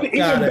 Looking out.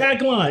 Even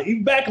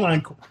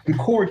backline, the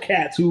core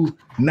cats who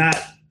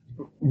not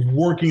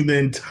working the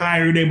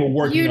entire day, but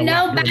working.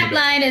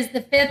 Backline is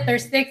the 5th or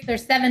 6th or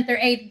 7th or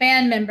 8th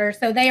band member,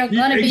 so they are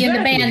going to be in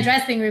the band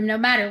dressing room no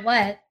matter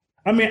what.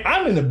 I mean,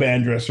 I'm in the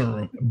band dressing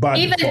room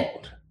by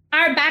default.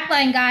 Our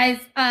backline guys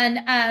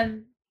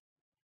on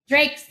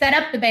Drake set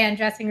up the band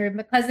dressing room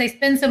because they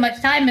spend so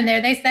much time in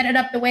there. They set it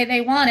up the way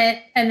they want it,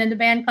 and then the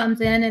band comes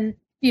in and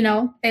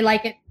they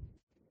like it.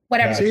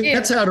 Whatever. See,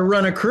 that's how to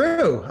run a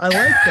crew. I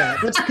like that.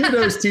 That's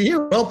kudos to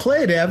you. Well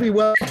played, Abby.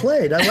 Well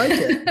played. I like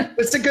it.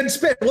 It's a good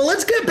spin. Well,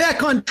 let's get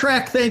back on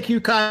track. Thank you,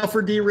 Kyle,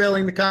 for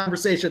derailing the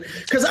conversation.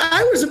 Because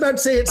I was about to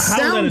say it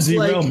sounds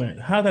like...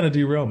 How's that a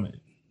derailment?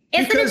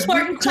 It's an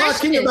important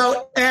question. Talking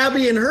about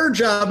Abby and her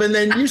job, and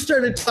then you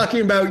started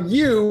talking about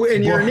you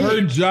and your needs. Her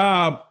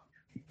job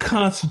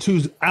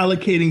constitutes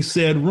allocating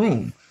said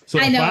room. So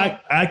if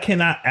I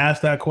cannot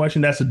ask that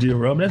question, that's a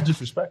derailment. That's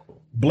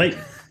disrespectful.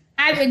 Blatant.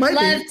 I would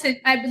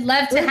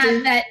love to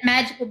have that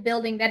magical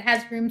building that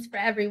has rooms for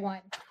everyone.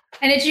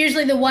 And it's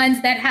usually the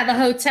ones that have a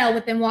hotel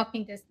within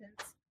walking distance.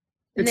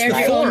 And there's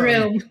your own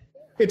room.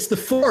 It's the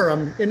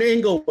Forum in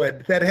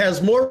Inglewood that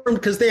has more room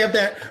because they have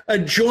that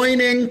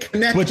adjoining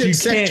connected But you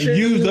section. can't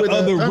use the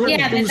other room.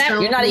 Yeah,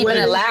 but You're not even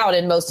allowed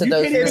in most of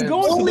those It's rooms.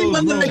 the only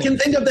one that I can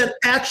think of that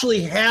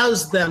actually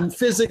has them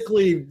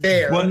physically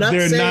there. Well,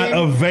 they're not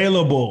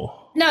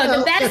available. No, Well,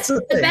 the that's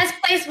the thing. best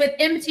place with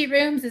empty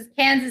rooms is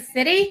Kansas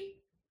City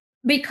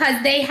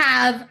because they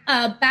have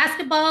a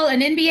basketball,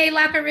 an NBA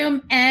locker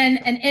room,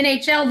 and an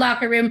NHL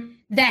locker room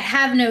that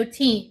have no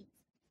team.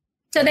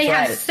 So they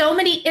have so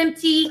many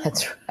empty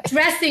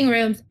dressing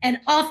rooms and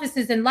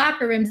offices and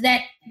locker rooms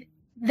that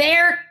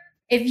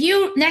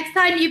next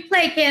time you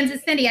play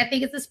Kansas City, I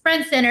think it's the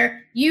Sprint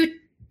Center, you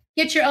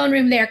get your own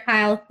room there,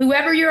 Kyle.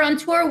 Whoever you're on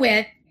tour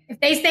with,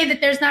 if they say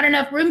that there's not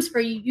enough rooms for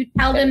you, you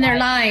tell them they're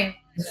lying.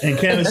 In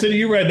Kansas City,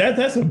 you're right.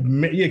 That's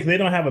because they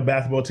don't have a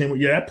basketball team.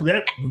 Yeah,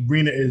 that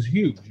arena is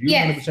huge. You're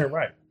 100%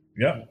 right.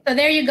 Yeah. So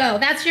there you go.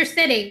 That's your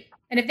city.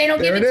 And if they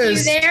don't give it to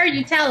you there,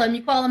 you tell them,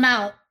 you call them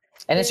out.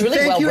 And it's really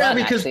Thank well you, run,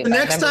 Abby, because actually, the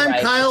next time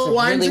Kyle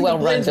whines and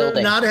complains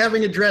about not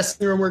having a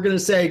dressing room, we're going to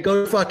say,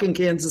 go to fucking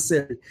Kansas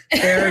City.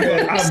 There it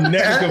is. I've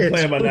never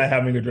complained about not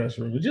having a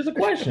dressing room. It's just a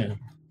question.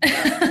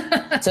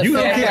 It's a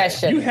fair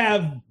question. You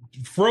have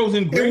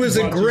frozen grapes. It was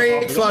a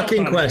great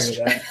fucking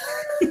question.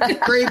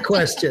 Great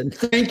question.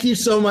 Thank you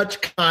so much,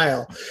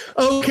 Kyle.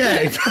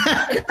 Okay.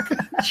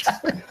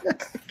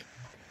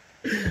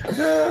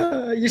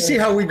 You see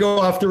how we go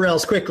off the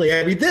rails quickly,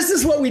 Abby. This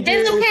is what we do.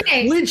 It's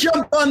okay. We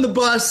jump on the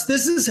bus.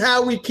 This is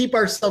how we keep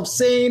ourselves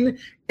sane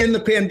in the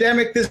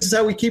pandemic. This is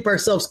how we keep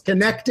ourselves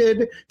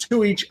connected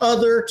to each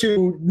other,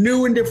 to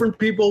new and different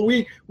people.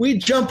 We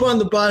jump on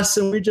the bus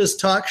and we just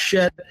talk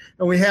shit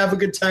and we have a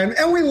good time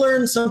and we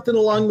learn something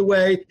along the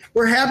way.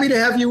 We're happy to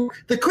have you.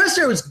 The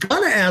question I was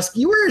going to ask,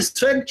 you were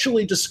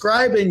essentially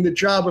describing the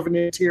job of an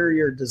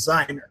interior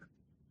designer.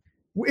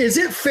 Is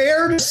it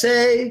fair to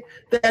say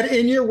that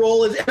in your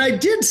role, and I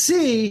did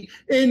see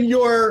in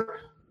your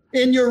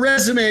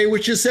resume,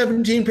 which is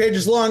 17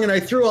 pages long, and I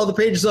threw all the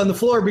pages on the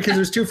floor because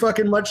there's too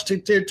fucking much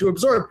to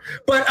absorb,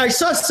 but I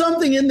saw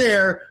something in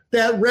there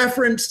that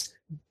referenced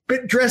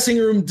dressing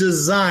room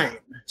design.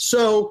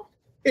 So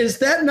is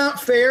that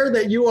not fair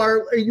that you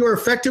are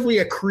effectively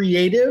a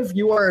creative?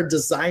 You are a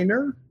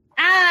designer?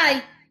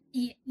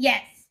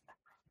 Yes.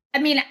 I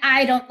mean,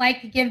 I don't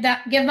like to give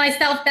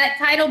myself that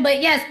title,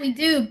 but yes, we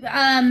do.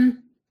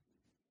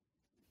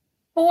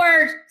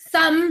 For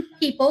some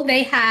people,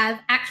 they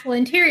have actual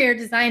interior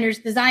designers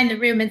design the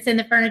room and send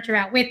the furniture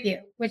out with you,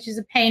 which is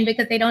a pain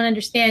because they don't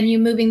understand you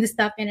moving the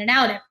stuff in and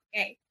out every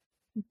day.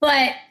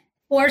 But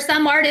for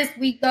some artists,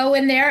 we go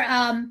in there.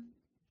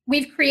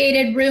 We've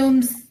created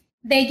rooms.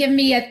 They give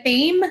me a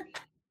theme,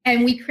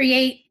 and we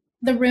create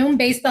the room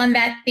based on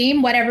that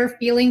theme, whatever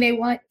feeling they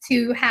want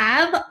to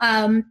have,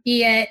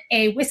 be it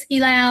a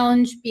whiskey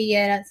lounge, be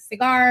it a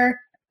cigar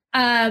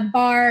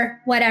bar,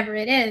 whatever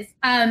it is.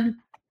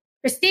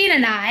 Christine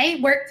and I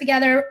worked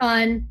together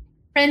on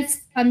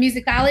Prince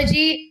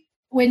Musicology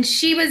when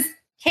she was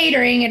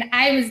catering and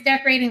I was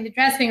decorating the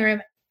dressing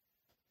room.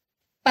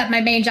 But my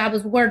main job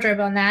was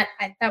wardrobe on that.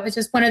 That was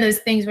just one of those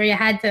things where you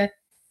had to,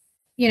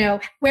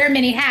 wear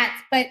many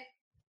hats. But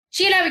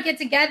she and I would get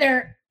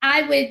together.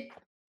 I would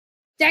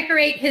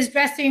decorate his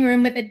dressing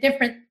room with a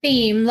different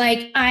theme.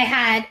 Like I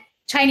had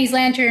Chinese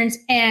lanterns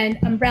and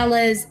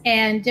umbrellas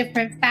and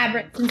different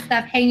fabrics and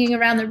stuff hanging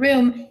around the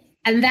room.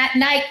 And that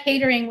night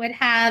catering would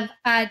have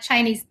a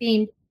Chinese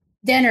themed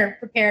dinner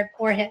prepared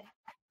for him.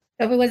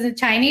 So if it wasn't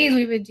Chinese,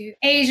 we would do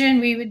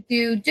Asian, we would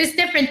do just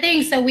different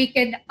things so we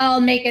could all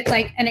make it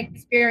like an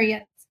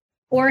experience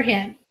for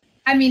him.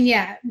 I mean,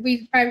 yeah,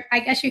 I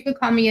guess you could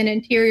call me an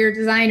interior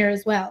designer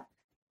as well.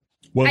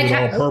 Was it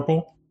all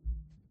purple?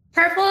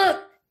 Purple.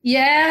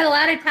 Yeah, a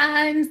lot of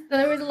times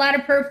there was a lot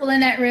of purple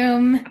in that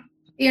room.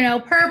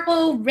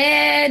 Purple,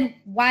 red,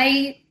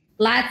 white,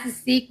 lots of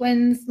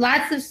sequins,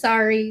 lots of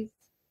saris,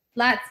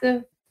 lots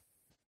of,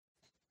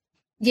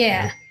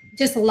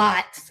 just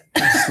lots.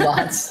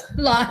 Lots.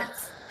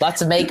 Lots.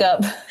 Lots of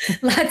makeup.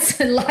 Lots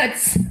and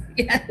lots.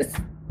 Yes.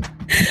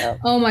 Yep.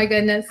 Oh my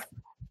goodness.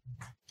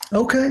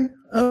 Okay.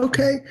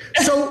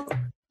 So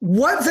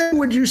what then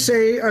would you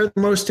say are the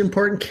most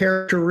important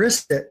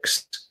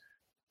characteristics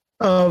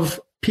of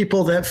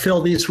people that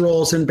fill these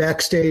roles in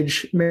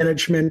backstage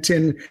management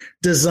and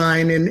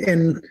design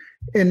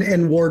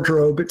and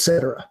wardrobe, et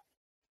cetera?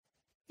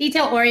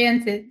 Detail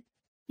oriented.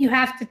 You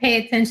have to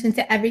pay attention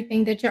to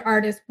everything that your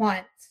artist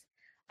wants.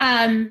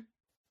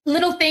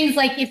 Little things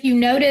like if you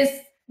notice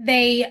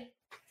they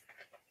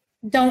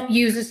don't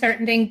use a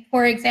certain thing.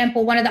 For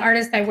example, one of the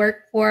artists I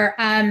worked for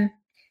has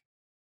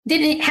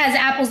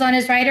apples on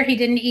his rider. He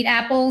didn't eat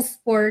apples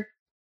for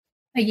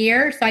a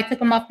year, so I took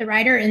him off the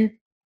rider, and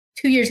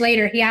 2 years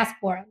later, he asked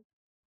for them.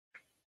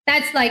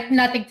 That's like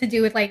nothing to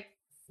do with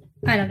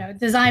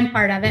design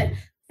part of it.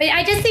 But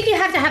I just think you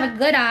have to have a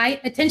good eye,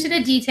 attention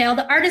to detail.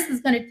 The artist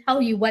is going to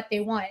tell you what they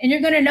want, and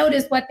you're going to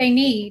notice what they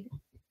need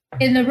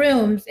in the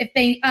rooms. If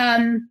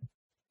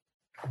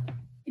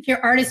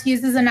your artist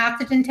uses an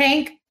oxygen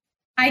tank,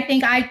 I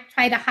think I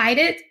try to hide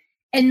it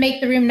and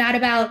make the room not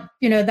about,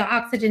 the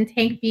oxygen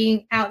tank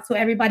being out so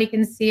everybody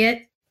can see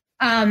it.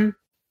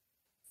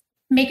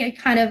 make it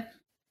kind of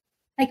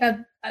like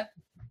a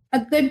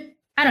good,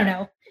 I don't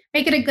know,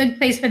 make it a good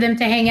place for them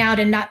to hang out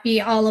and not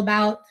be all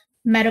about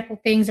medical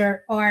things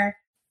or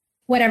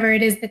whatever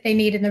it is that they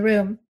need in the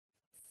room.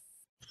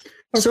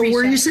 So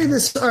where you say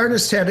this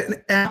artist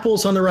had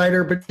apples on the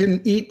rider but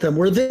didn't eat them,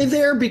 were they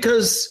there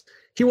because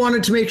he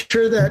wanted to make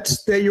sure that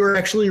you were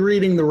actually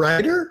reading the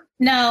rider?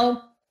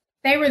 No,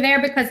 they were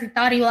there because he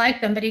thought he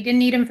liked them, but he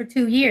didn't eat them for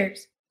 2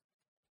 years.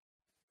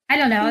 I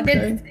don't know.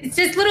 Okay. It's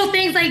just little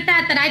things like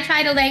that I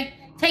try to like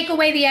take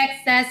away the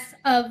excess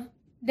of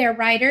their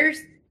riders.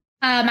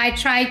 I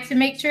try to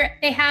make sure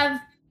they have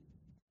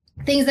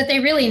things that they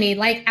really need,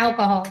 like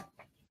alcohol.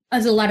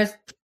 There's a lot of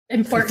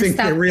important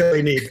stuff. They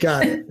really need.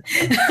 Got it.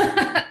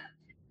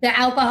 The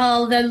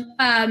alcohol, the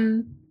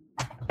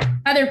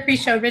other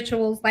pre-show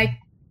rituals, like,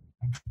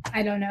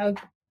 I don't know,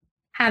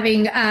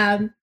 having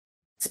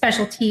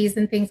special teas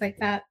and things like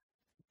that.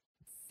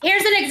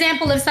 Here's an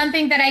example of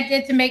something that I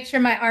did to make sure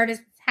my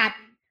artist was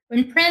happy.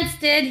 When Prince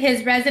did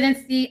his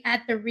residency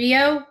at the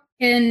Rio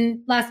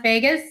in Las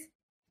Vegas,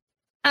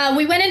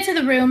 we went into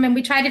the room and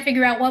we tried to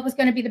figure out what was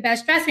going to be the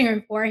best dressing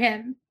room for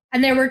him.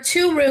 And there were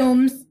 2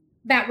 rooms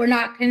that were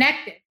not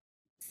connected.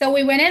 So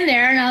we went in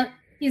there and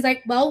he's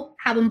like, well,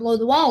 have him blow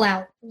the wall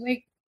out. I was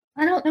like,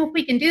 I don't know if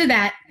we can do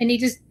that. And he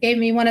just gave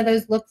me one of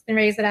those looks and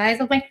raised the eyes.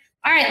 I was like,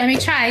 all right, let me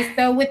try.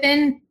 So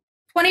within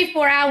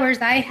 24 hours,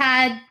 I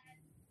had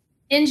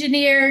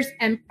engineers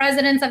and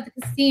presidents of the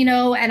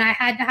casino, and I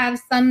had to have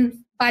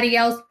somebody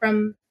else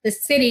from the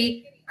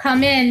city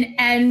come in,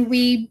 and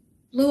we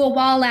blew a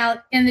wall out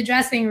in the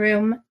dressing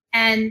room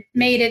and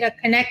made it a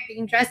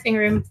connecting dressing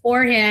room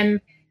for him.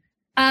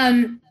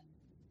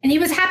 And he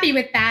was happy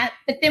with that.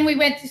 But then we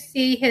went to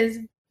see his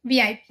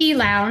VIP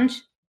lounge,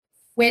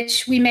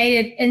 which we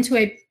made it into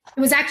it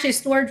was actually a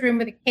storage room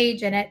with a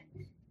cage in it.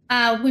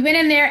 We went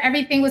in there,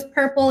 everything was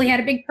purple. He had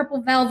a big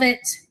purple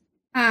velvet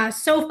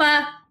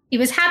sofa. He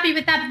was happy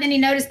with that, but then he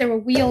noticed there were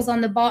wheels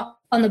on the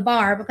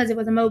bar because it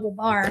was a mobile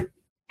bar.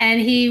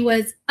 And he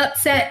was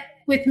upset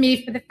with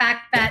me for the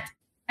fact that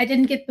I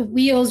didn't get the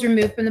wheels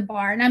removed from the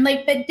bar. And I'm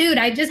like, but dude,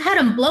 I just had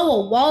him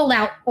blow a wall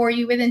out for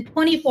you within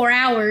 24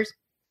 hours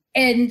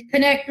and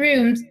connect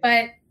rooms,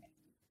 but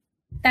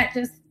that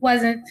just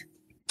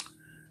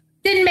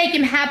didn't make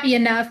him happy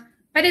enough.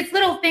 But it's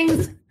little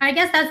things. I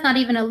guess that's not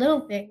even a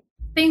little thing.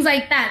 Things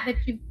like that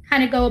you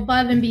kind of go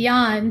above and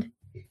beyond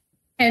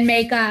and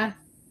make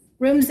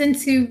rooms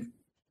into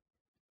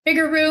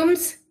bigger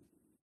rooms.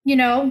 You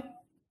know,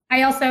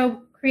 I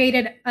also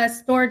created a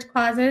storage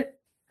closet,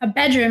 a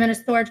bedroom and a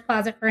storage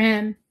closet for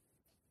him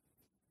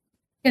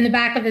in the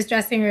back of his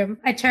dressing room.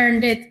 I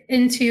turned it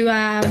into,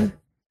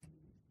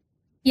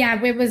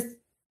 it was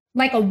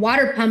like a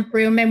water pump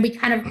room, and we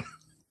kind of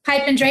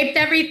pipe and draped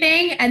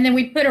everything. And then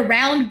we put a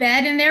round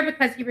bed in there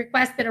because he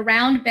requested a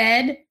round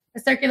bed, a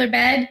circular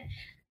bed.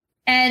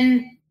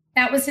 And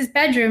that was his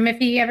bedroom if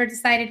he ever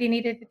decided he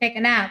needed to take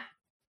a nap.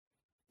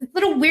 It's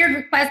little weird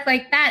requests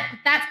like that, but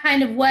that's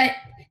kind of what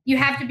you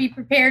have to be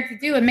prepared to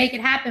do and make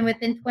it happen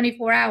within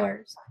 24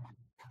 hours.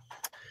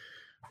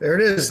 There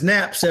it is,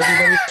 naps.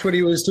 Everybody, that's what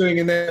he was doing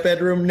in that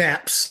bedroom,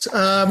 naps.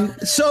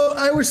 So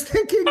I was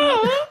thinking...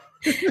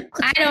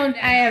 I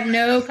have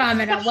no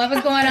comment on what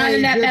was going on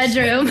in that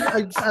bedroom.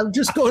 I'm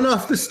just going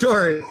off the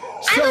story.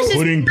 So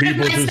putting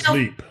people to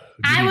sleep.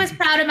 I was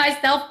proud of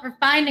myself for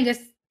finding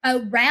a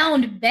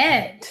round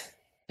bed.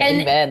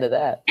 Amen to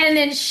that. And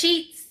then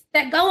sheets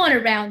that go on a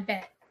round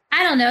bed.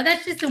 I don't know.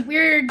 That's just a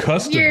weird,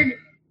 custom.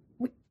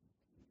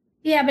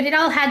 Yeah, but it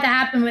all had to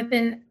happen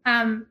within.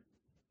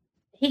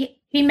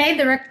 He made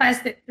the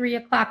request at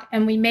 3:00,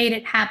 and we made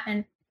it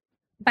happen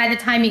by the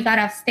time he got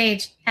off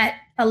stage at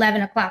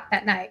 11:00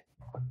 that night.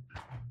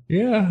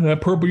 Yeah,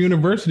 that Purple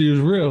University is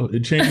real.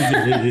 It changes.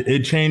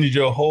 it changed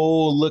your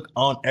whole look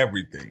on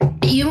everything.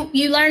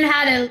 You learn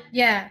how to.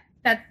 Yeah,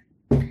 that's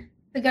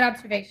a good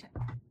observation.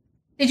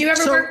 Did you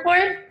ever work for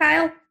it,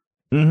 Kyle?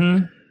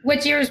 Mm-hmm.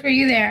 What years were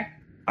you there?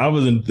 I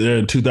was in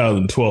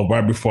 2012,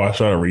 right before I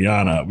started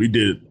Rihanna. We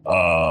did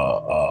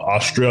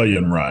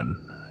Australian run,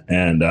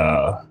 and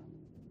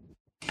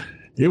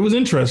it was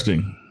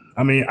interesting.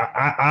 I mean,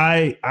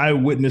 I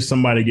witnessed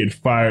somebody get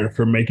fired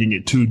for making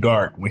it too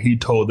dark when he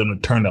told them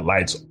to turn the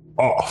lights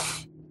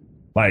off.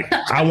 Like,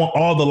 I want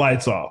all the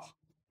lights off.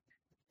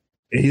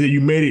 And he said, you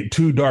made it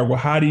too dark. Well,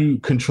 how do you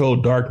control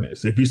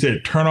darkness? If you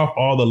said, turn off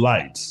all the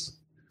lights,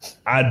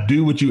 I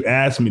do what you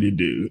asked me to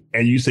do.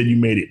 And you said you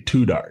made it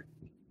too dark.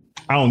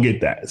 I don't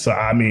get that. So,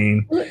 I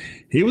mean,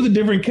 he was a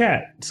different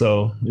cat.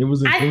 So it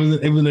was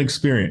an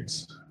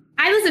experience.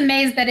 I was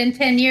amazed that in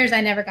 10 years,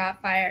 I never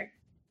got fired.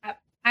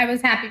 I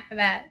was happy for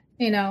that,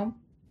 you know.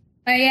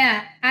 But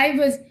yeah,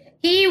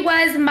 he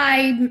was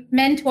my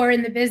mentor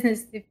in the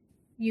business, if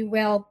you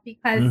will,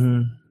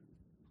 because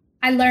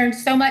I learned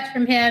so much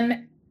from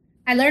him.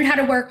 I learned how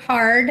to work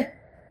hard.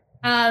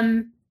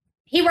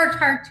 He worked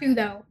hard too,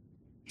 though.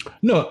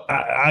 No,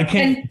 I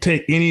can't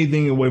take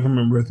anything away from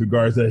him with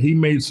regards to that. He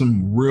made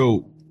some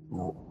real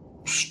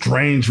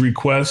strange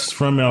requests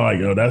from me. Like,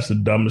 that's the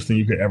dumbest thing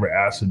you could ever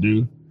ask to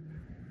do.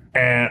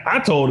 And I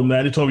told him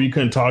that. He told me you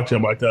couldn't talk to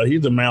him like that.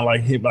 He's a man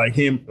like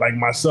him, like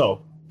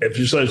myself. If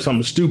you say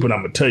something stupid,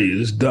 I'm gonna tell you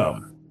it's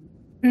dumb.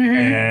 Mm-hmm.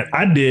 And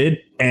I did,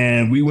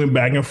 and we went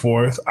back and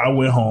forth. I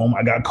went home.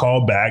 I got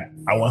called back.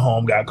 I went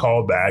home, got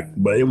called back.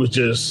 But it was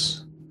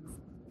just,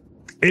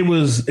 it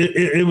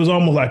was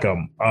almost like a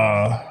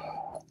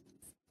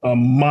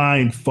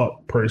mind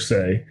fuck per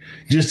se,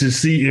 just to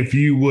see if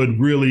you would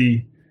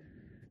really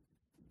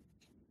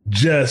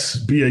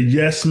just be a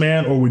yes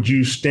man, or would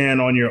you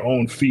stand on your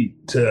own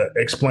feet to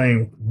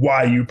explain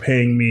why you're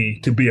paying me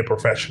to be a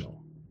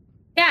professional?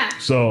 Yeah.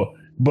 So,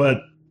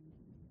 but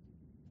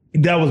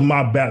that was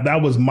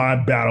my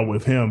battle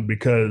with him,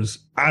 because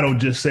I don't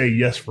just say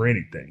yes for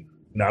anything.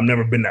 Now, I've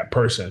never been that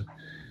person,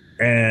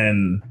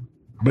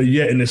 but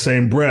yet in the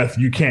same breath,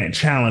 you can't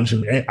challenge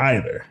him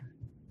either.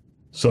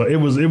 So it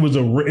was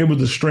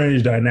a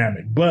strange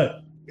dynamic,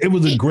 but it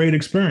was a great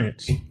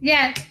experience.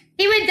 Yeah.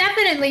 He would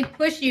definitely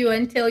push you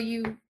until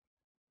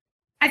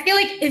I feel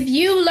like if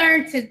you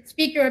learn to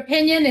speak your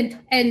opinion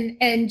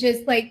and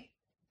just like,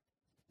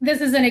 this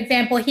is an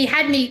example. He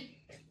had me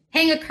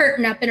hang a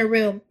curtain up in a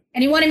room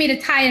and he wanted me to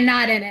tie a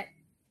knot in it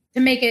to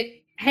make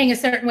it hang a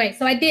certain way.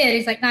 So I did.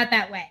 He's like, not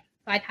that way.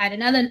 So I tied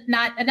another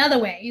knot another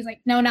way. He's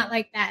like, no, not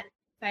like that.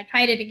 So I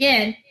tried it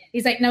again.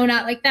 He's like, no,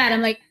 not like that.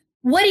 I'm like,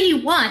 what do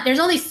you want? There's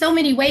only so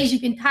many ways you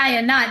can tie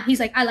a knot. He's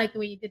like, I like the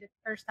way you did it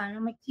the first time.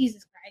 I'm like,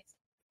 Jesus Christ.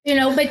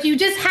 But you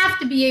just have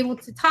to be able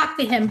to talk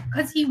to him,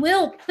 because he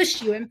will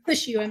push you and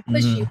push you and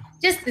push you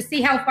just to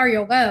see how far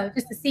you'll go,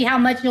 just to see how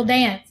much you'll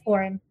dance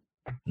for him.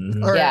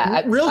 Mm-hmm. All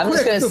right, real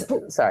quick.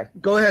 Sorry.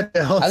 Go ahead.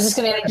 I was just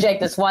going to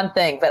interject this one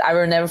thing, but I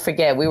will never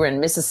forget. We were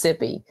in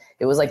Mississippi.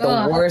 It was like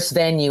the worst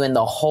venue in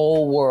the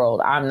whole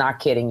world. I'm not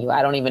kidding you.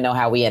 I don't even know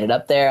how we ended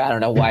up there. I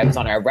don't know why it was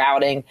on our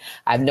routing.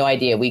 I have no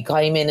idea. We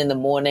came in the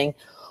morning.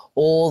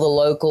 All the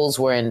locals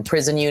were in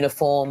prison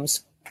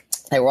uniforms.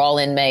 They were all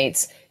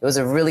inmates. It was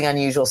a really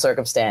unusual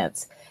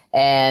circumstance.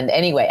 And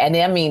anyway,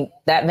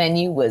 that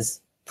venue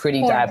was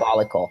pretty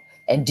diabolical.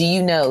 And do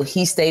you know,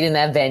 he stayed in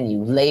that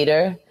venue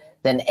later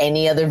than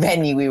any other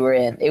venue we were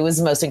in. It was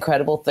the most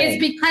incredible thing. It's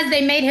because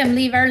they made him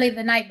leave early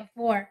the night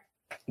before.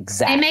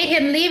 Exactly. They made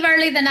him leave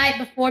early the night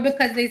before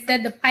because they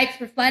said the pipes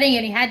were flooding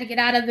and he had to get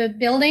out of the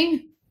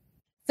building.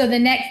 So the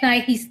next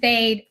night he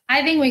stayed.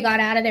 I think we got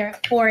out of there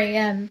at 4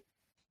 a.m.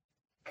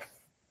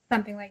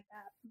 Something like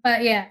that.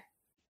 But yeah.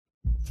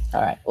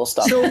 All right, we'll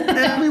stop. So,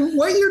 Abby,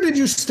 what year did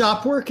you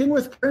stop working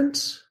with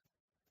Prince?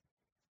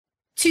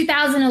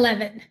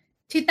 2011.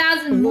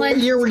 2001. What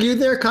year were you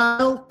there,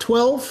 Kyle?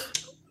 12?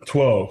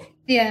 12.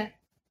 Yeah.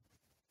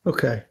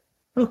 Okay.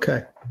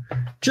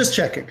 Just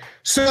checking.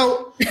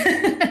 So,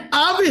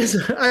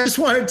 obviously, I just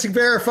wanted to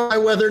verify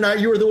whether or not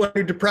you were the one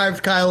who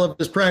deprived Kyle of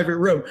his private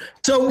room.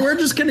 So, we're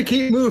just going to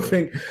keep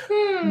moving.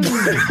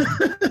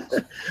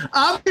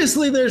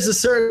 Obviously, there's a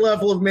certain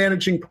level of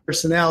managing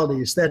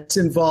personalities that's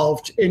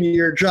involved in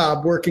your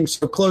job, working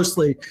so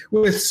closely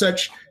with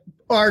such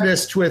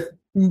artists with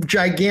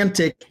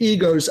gigantic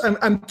egos.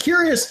 I'm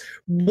curious,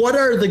 what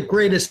are the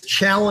greatest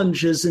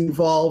challenges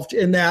involved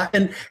in that,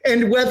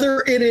 and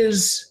whether it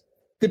is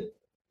the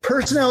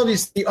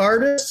personalities of the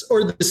artists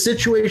or the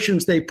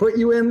situations they put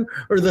you in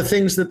or the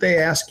things that they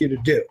ask you to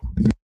do?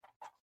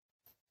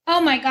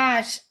 Oh my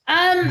gosh.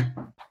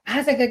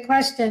 That's a good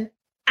question.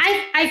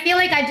 I feel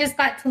like I just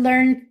got to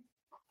learn.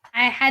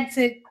 I had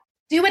to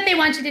do what they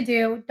want you to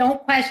do.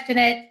 Don't question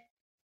it.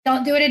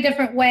 Don't do it a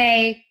different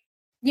way.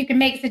 You can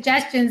make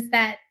suggestions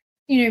that,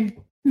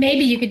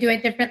 maybe you could do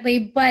it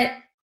differently, but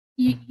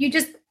you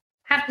just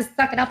have to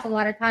suck it up a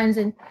lot of times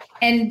and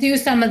do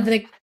some of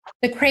the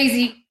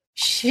crazy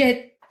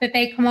shit that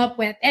they come up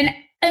with. And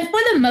for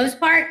the most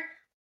part,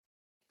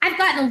 I've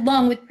gotten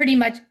along with pretty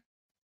much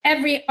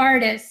every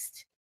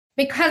artist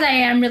because I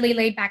am really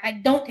laid back. I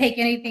don't take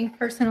anything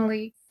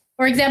personally.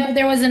 For example,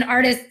 there was an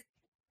artist,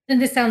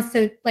 and this sounds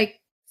so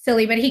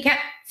silly, but he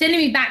kept sending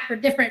me back for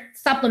different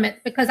supplements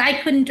because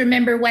I couldn't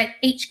remember what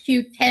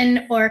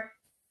HQ10 or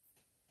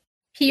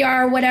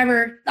PR,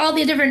 whatever, all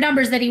the different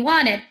numbers that he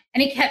wanted.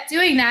 And he kept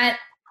doing that.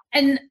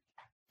 And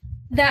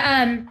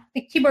the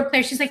keyboard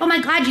player, she's like, oh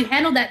my God, you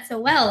handled that so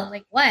well. I'm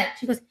like, what?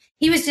 She goes,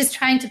 he was just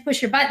trying to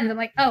push your buttons. I'm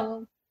like, oh,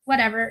 well,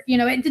 whatever.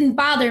 It didn't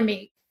bother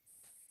me.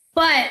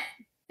 But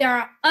there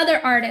are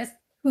other artists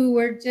who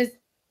were just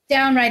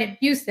downright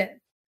abusive.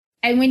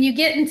 And when you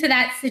get into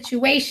that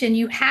situation,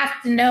 you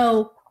have to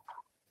know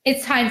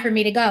it's time for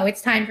me to go.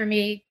 It's time for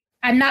me.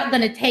 I'm not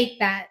going to take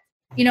that,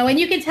 and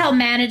you can tell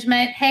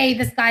management, hey,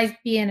 this guy's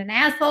being an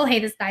asshole. Hey,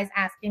 this guy's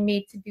asking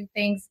me to do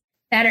things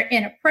that are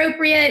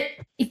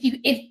inappropriate.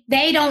 If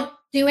they don't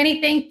do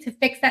anything to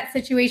fix that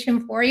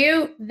situation for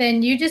you,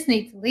 then you just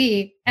need to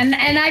leave. And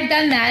I've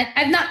done that.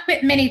 I've not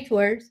quit many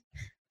tours.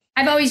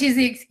 I've always used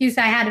the excuse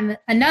I had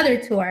another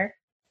tour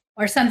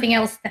or something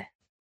else that,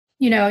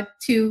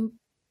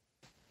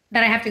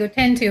 that I have to go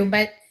tend to,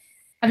 but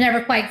I've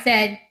never quite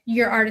said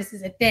your artist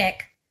is a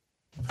dick.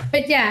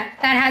 But yeah,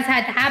 that has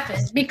had to happen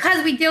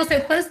because we deal so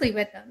closely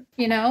with them,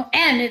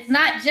 and it's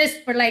not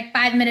just for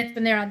 5 minutes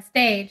when they're on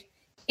stage.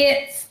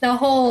 it's the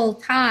whole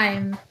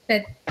time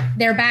that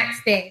they're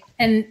backstage,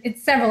 and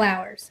it's several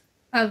hours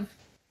of,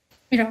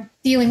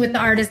 dealing with the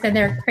artist and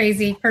their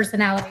crazy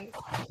personalities.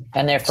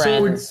 And their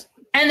friends.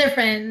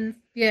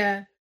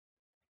 Yeah.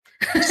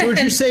 So would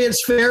you say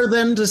it's fair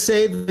then to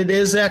say that it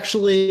is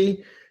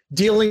actually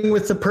dealing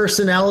with the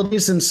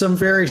personalities and some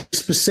very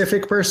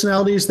specific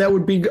personalities that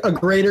would be a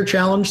greater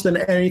challenge than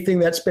anything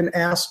that's been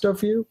asked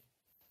of you?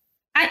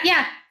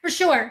 Yeah, for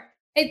sure.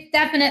 It's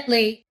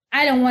definitely,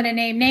 I don't want to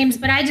name names,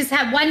 but I just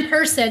have one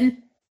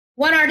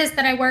artist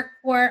that I work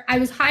for. I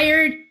was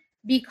hired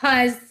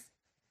because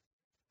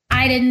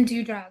I didn't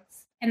do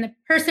drugs. And the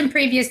person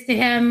previous to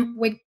him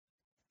would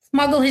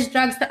smuggle his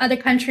drugs to other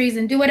countries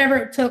and do whatever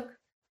it took.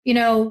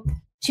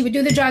 She would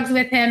do the drugs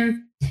with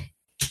him.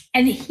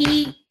 And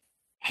he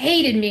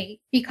hated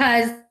me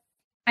because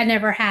I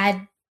never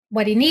had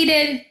what he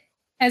needed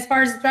as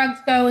far as drugs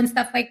go and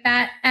stuff like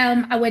that.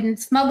 I wouldn't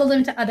smuggle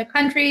them to other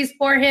countries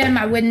for him.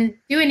 I wouldn't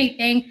do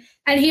anything.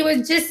 And he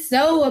was just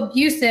so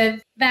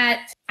abusive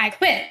that I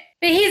quit.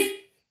 But he's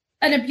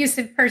an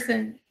abusive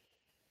person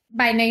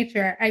by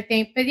nature, I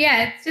think. But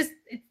yeah, it's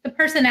the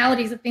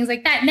personalities of things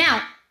like that.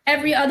 Now,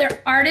 every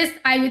other artist,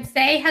 I would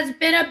say, has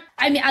been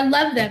I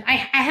love them. I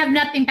have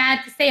nothing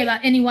bad to say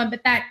about anyone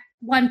but that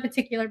one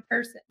particular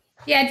person.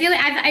 Yeah,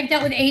 I've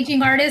dealt with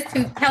aging artists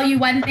who tell you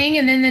one thing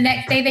and then the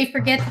next day they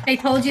forget that they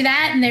told you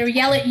that, and they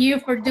yell at you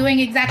for doing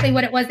exactly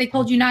what it was they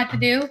told you not to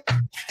do.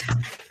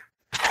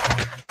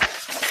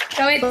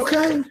 So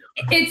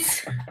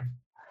it's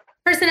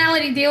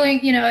personality dealing,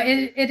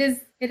 it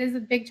is a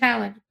big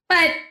challenge.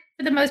 But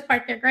for the most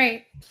part, they're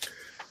great.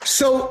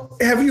 So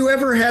have you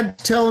ever had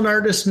to tell an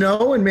artist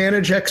no and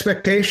manage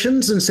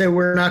expectations and say,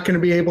 we're not going to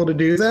be able to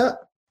do that?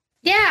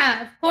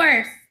 Yeah, of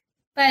course.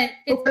 But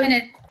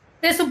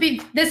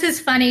this is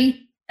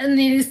funny. And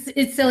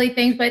it's silly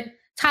things, but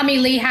Tommy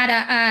Lee had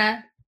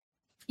a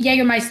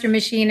Jägermeister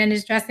machine in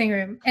his dressing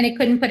room, and he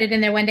couldn't put it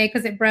in there one day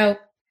because it broke.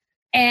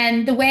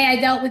 And the way I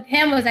dealt with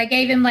him was I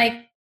gave him like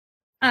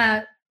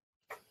a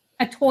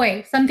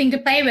toy, something to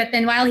play with.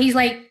 And while he's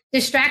like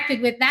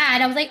distracted with that,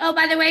 I was like, oh,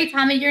 by the way,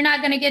 Tommy, you're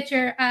not going to get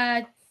your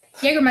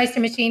Jägermeister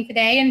machine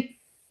today. And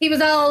he was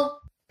all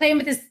playing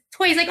with his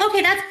toy. He's like,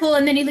 okay, that's cool.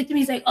 And then he looked at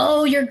me, he's like,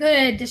 oh, you're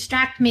good.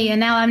 Distract me. And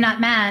now I'm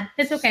not mad.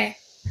 It's okay.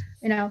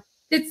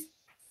 It's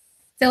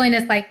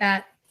silliness like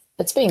that.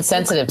 It's being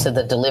sensitive to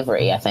the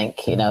delivery, I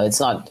think. It's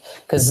not,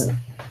 because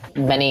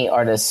many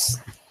artists,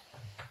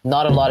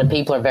 not a lot of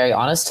people are very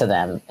honest to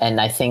them. And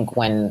I think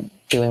when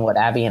doing what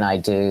Abby and I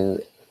do,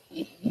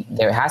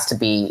 there has to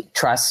be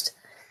trust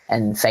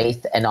and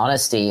faith and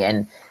honesty.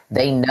 And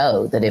they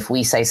know that if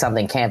we say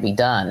something can't be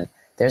done,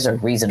 there's a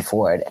reason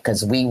for it,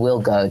 because we will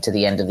go to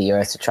the end of the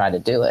earth to try to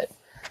do it.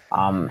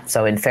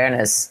 So in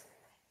fairness,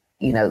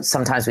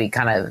 sometimes we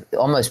kind of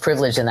almost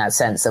privileged in that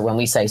sense that when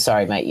we say,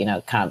 sorry, mate,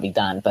 can't be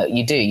done. But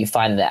you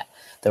find that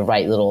the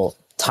right little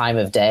time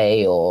of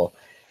day, or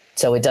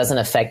so it doesn't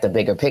affect the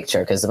bigger picture,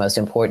 because the most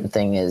important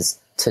thing is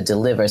to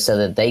deliver so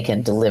that they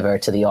can deliver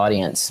to the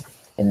audience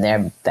in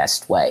their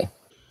best way.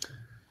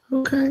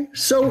 Okay.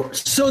 So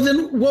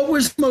then what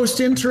was the most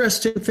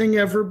interesting thing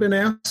ever been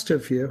asked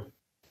of you?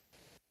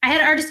 I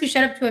had artists who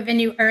showed up to a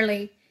venue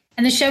early,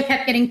 and the show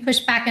kept getting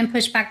pushed back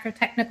for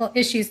technical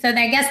issues. So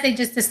I guess they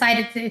just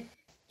decided to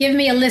give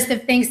me a list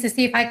of things to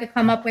see if I could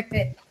come up with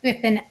it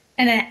within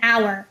an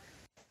hour.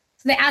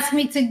 So they asked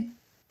me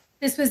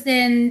this was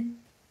in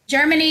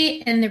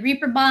Germany in the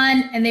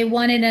Reeperbahn, and they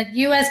wanted a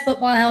U.S.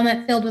 football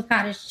helmet filled with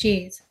cottage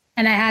cheese.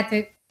 And I had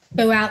to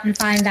go out and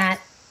find that.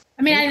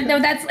 I mean, I know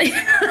that's like,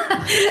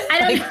 I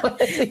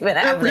don't know.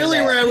 Not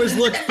really where I was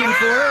looking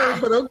for,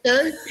 but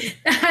okay.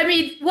 I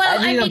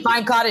didn't even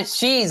find cottage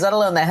cheese, let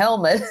alone the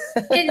helmet.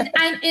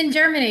 in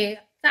Germany,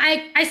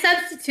 I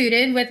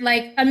substituted with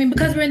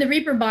because we're in the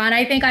Reeperbahn,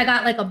 I think I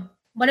got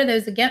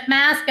a Gimp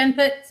mask and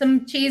put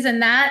some cheese in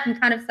that and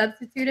kind of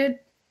substituted.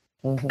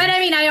 Mm-hmm. But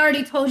I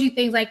already told you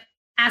things like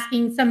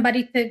asking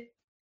somebody to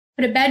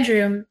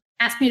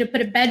ask me to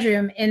put a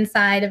bedroom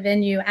inside a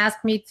venue,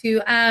 ask me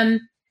to,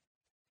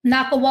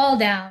 knock a wall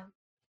down.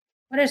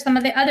 What are some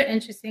of the other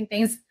interesting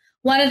things?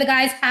 One of the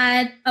guys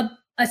had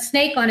a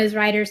snake on his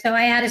rider, so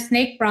I had a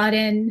snake brought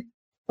in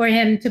for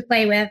him to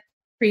play with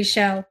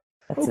pre-show.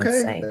 That's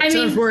insane. That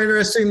sounds more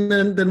interesting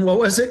than what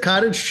was it?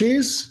 Cottage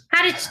cheese?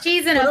 Cottage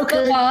cheese and a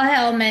football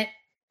helmet.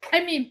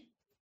 We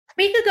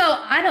could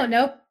go, I don't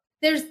know.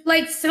 There's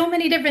so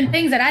many different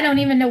things that I don't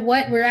even know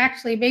what we're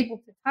actually able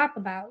to talk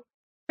about.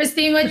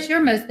 Christine, what's your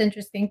most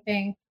interesting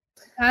thing?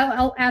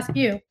 I'll ask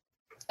you.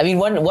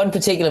 One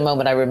particular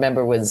moment I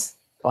remember was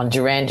on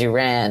Duran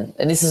Duran,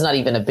 and this is not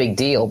even a big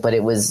deal, but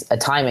it was a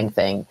timing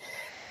thing.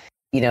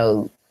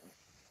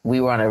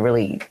 We were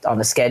on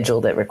a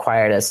schedule that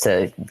required us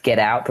to get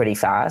out pretty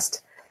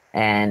fast.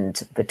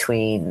 And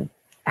between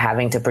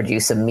having to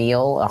produce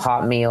a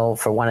hot meal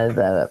for one of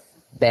the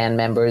band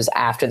members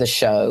after the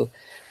show,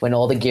 when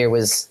all the gear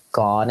was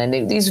gone,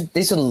 and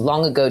these were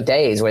long ago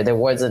days where there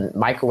wasn't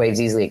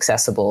microwaves easily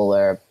accessible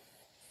or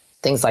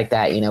things like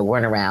that,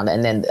 weren't around.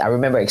 And then I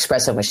remember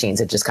espresso machines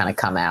had just kind of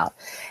come out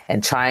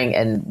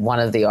and one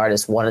of the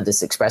artists wanted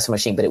this espresso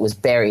machine, but it was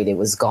buried. It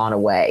was gone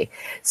away.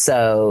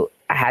 So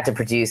I had to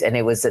produce, and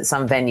it was at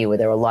some venue where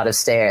there were a lot of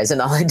stairs.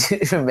 And all I do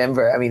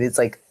remember, it's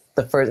like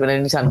the first,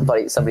 anytime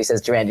somebody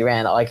says Duran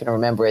Duran, all I can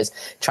remember is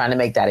trying to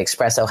make that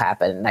espresso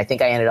happen. And I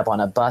think I ended up on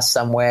a bus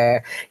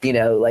somewhere,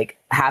 like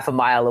half a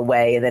mile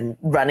away, and then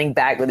running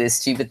back with this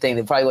stupid thing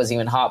that probably wasn't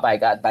even hot by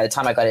the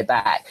time I got it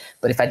back.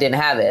 But if I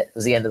didn't have it, it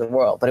was the end of the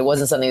world. But it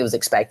wasn't something that was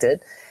expected.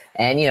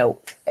 And,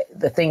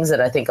 the things that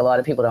I think a lot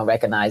of people don't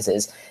recognize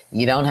is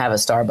you don't have a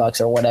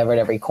Starbucks or whatever at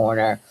every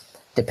corner,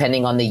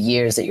 depending on the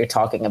years that you're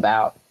talking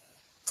about.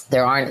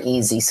 There aren't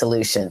easy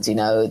solutions,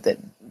 that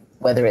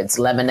whether it's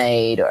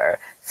lemonade or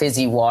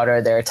fizzy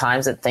water, there are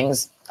times that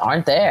things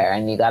aren't there,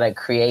 and you got to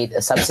create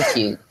a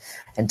substitute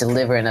and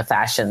deliver in a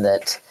fashion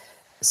that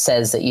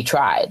says that you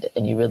tried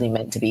and you really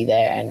meant to be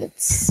there, and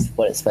it's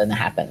what it's going to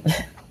happen.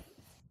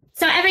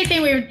 So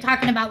everything we were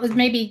talking about was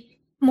maybe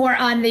more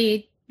on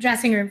the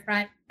dressing room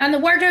front. On the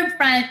wardrobe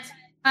front,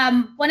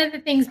 one of the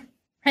things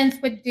Prince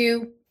would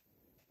do,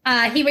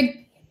 he would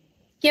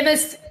give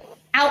us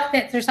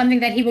outfits or something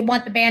that he would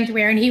want the band to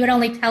wear, and he would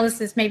only tell us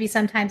this maybe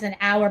sometimes an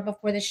hour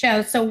before the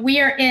show. So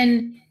we're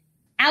in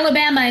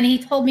Alabama, and he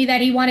told me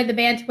that he wanted the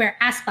band to wear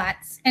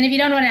ascots. And if you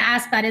don't know what an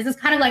ascot is, it's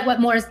kind of like what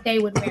Morris Day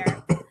would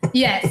wear.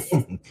 Yes,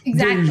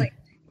 exactly.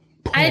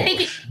 I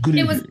think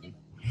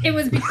it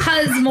was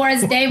because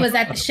Morris Day was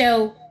at the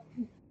show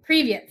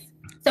previous.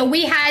 So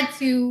we had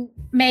to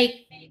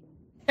make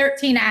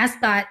 13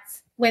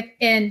 ascots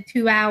within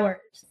 2 hours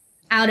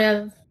out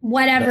of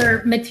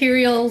whatever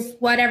materials,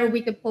 whatever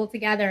we could pull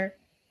together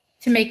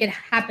to make it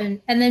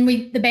happen. And then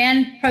the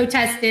band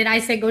protested. I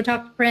said, go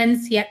talk to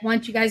Prince. He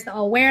wants you guys to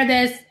all wear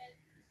this.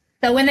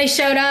 So when they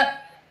showed up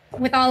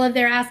with all of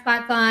their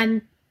ascots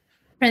on,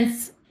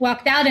 Prince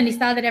walked out and he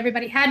saw that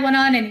everybody had one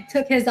on, and he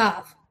took his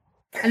off.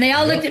 And they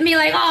all looked at me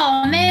like,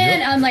 oh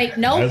man. I'm like,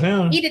 nope,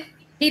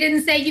 he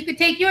didn't say you could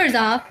take yours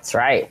off. That's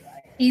right.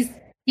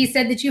 He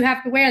said that you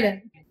have to wear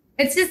them.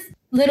 It's just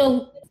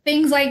little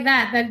things like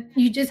that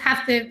you just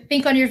have to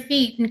think on your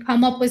feet and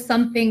come up with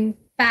something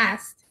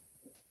fast,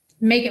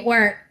 make it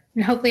work,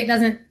 and hopefully it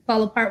doesn't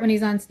fall apart when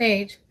he's on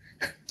stage.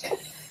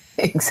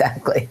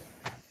 Exactly.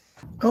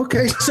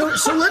 Okay, so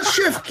let's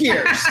shift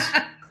gears.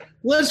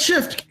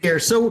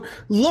 So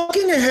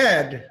looking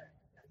ahead, I'm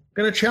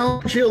going to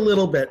challenge you a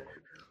little bit.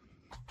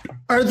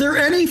 Are there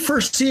any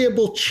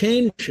foreseeable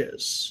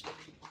changes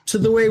to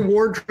the way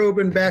wardrobe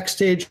and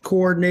backstage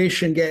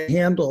coordination get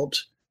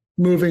handled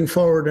moving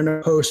forward in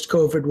a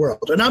post-COVID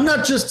world? And I'm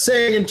not just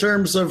saying in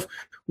terms of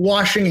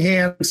washing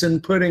hands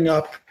and putting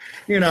up,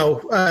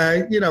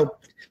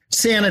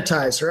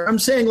 sanitizer. I'm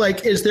saying,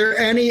 like, is there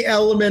any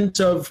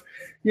element of,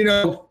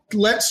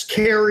 let's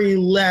carry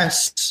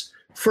less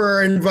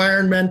for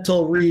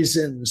environmental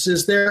reasons?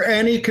 Is there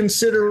any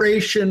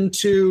consideration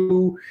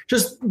to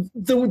just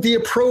the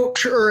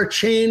approach or a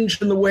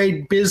change in the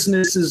way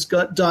business is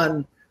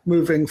done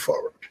moving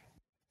forward?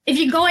 If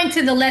you go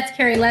into the let's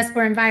carry less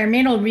for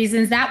environmental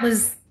reasons,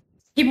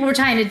 people were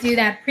trying to do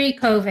that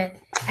pre-COVID.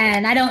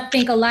 And I don't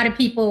think a lot of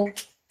people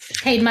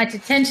paid much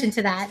attention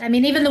to that. I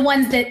mean, even the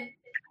ones that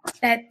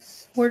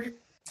were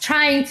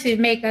trying to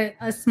make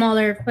a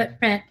smaller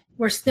footprint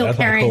were still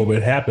carrying. That's how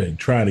COVID happened,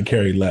 trying to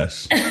carry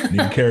less.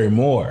 You carry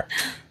more.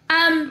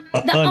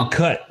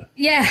 Uncut.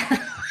 Yeah.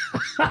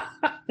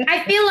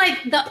 I feel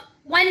like the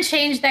one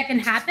change that can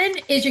happen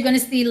is you're going to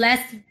see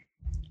less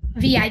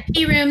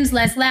VIP rooms,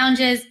 less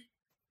lounges,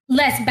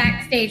 less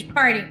backstage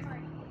partying.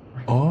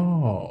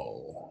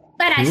 Oh.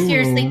 But I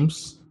seriously.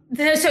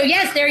 So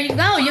yes, there you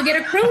go. You get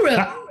a crew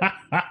room.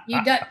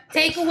 You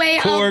take away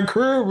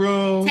crew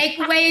room. Take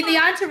away the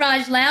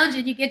entourage lounge,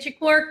 and you get your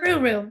core crew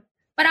room.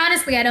 But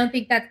honestly, I don't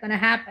think that's going to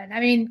happen. I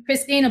mean,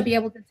 Christine will be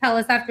able to tell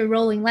us after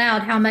Rolling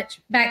Loud how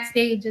much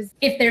backstage is,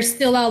 if there's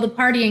still all the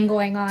partying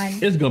going on.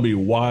 It's going to be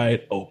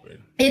wide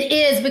open. It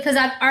is, because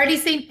I've already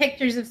seen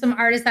pictures of some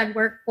artists I've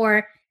worked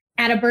for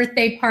at a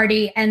birthday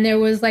party, and there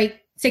was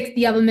like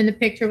 60 of them in the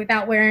picture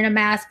without wearing a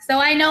mask. So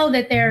I know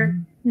that they're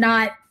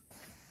not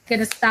going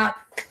to stop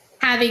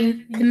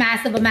having the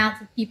massive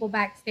amounts of people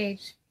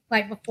backstage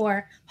like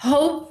before.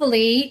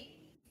 Hopefully,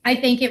 I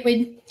think it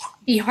would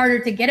be harder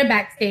to get a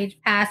backstage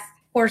pass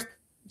for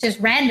just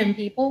random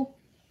people.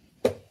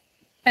 But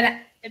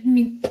I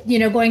mean,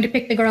 going to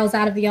pick the girls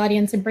out of the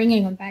audience and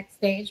bringing them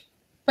backstage.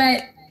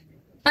 But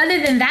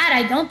other than that,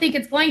 I don't think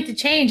it's going to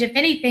change. If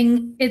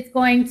anything, it's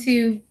going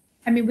to,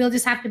 we'll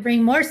just have to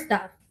bring more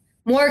stuff,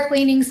 more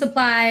cleaning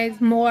supplies,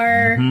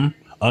 more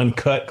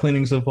uncut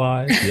cleaning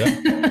supplies.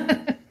 Yeah.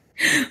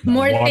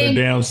 More watered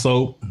down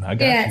soap. I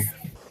got you.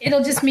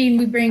 It'll just mean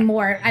we bring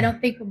more. I don't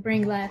think we'll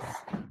bring less.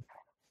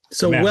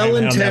 So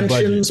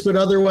well-intentions, but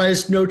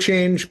otherwise no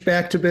change,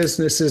 back to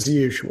business as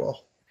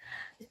usual.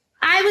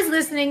 I was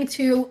listening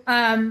to,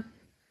 I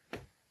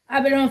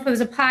don't know if it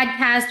was a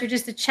podcast or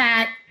just a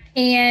chat,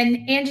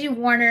 and Angie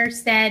Warner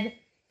said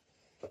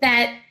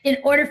that in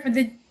order for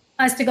the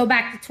us to go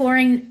back to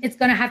touring, it's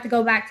going to have to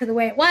go back to the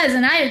way it was.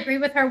 And I agree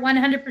with her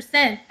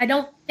 100%. I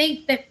don't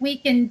think that we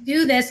can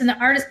do this and the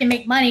artist can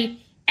make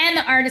money and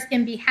the artist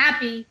can be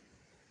happy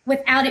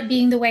without it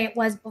being the way it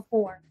was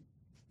before.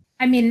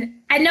 I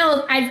mean, I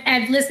know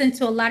I've listened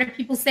to a lot of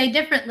people say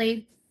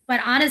differently, but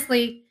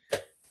honestly,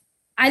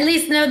 I at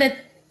least know that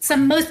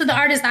most of the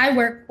artists I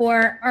work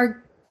for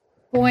are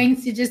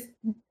going to just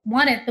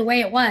want it the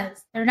way it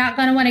was. They're not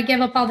going to want to give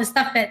up all the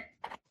stuff that,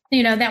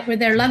 that were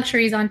their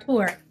luxuries on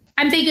tour.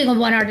 I'm thinking of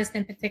one artist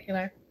in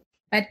particular,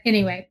 but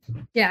anyway,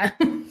 yeah.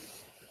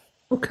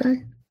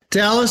 Okay.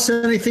 Dallas,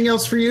 anything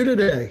else for you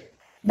today?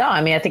 No,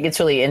 I mean, I think it's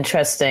really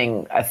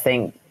interesting. I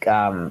think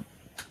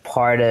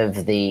part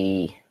of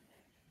the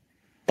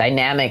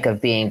dynamic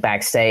of being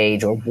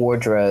backstage or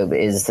wardrobe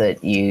is that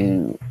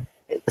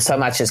so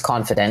much is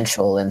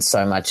confidential and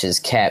so much is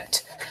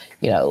kept,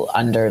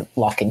 under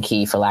lock and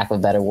key, for lack of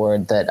a better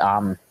word, that,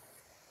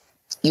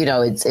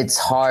 it's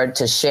hard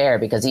to share,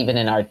 because even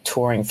in our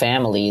touring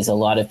families, a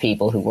lot of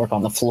people who work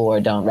on the floor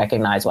don't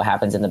recognize what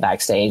happens in the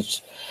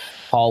backstage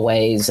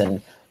hallways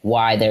and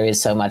why there is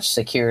so much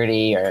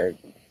security or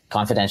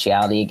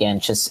confidentiality. Again,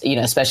 just,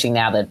 especially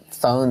now that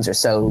phones are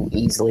so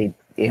easily,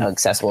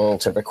 accessible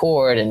to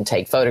record and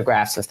take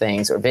photographs of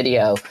things or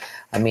video.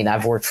 I mean,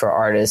 I've worked for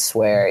artists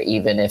where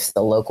even if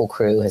the local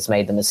crew has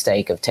made the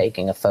mistake of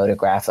taking a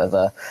photograph of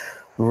a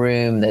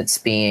room that's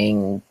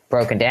being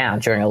broken down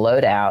during a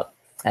loadout,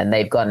 and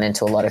they've gotten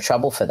into a lot of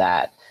trouble for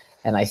that.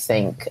 And I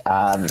think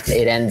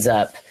it ends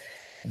up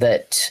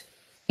that,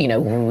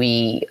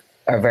 we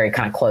are a very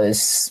kind of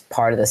close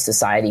part of the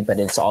society, but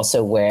it's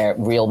also where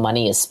real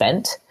money is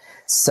spent.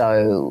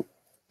 So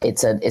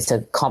it's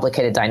a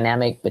complicated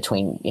dynamic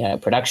between,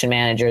 production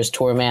managers,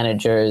 tour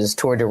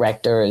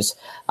directors,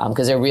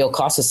 because there are real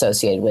costs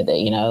associated with it,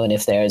 and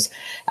if there's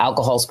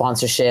alcohol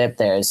sponsorship,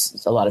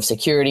 there's a lot of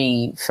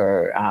security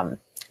for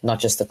not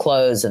just the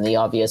clothes and the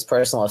obvious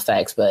personal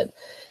effects, but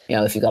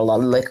if you've got a lot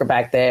of liquor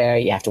back there,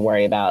 you have to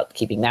worry about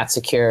keeping that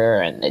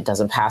secure, and it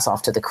doesn't pass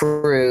off to the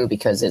crew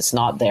because it's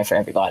not there for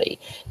everybody.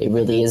 It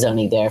really is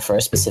only there for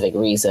a specific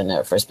reason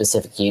or for a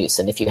specific use.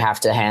 And if you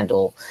have to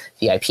handle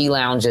VIP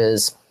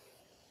lounges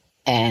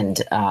and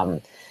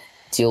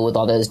deal with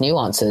all those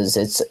nuances,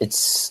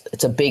 it's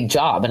a big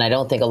job. And I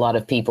don't think a lot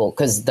of people,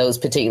 because those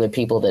particular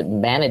people that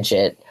manage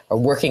it are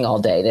working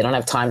all day. They don't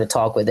have time to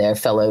talk with their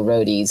fellow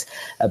roadies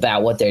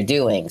about what they're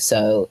doing.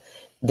 So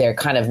they're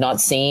kind of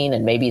not seen,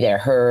 and maybe they're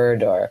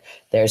heard, or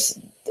it's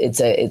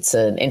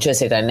an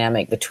interesting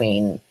dynamic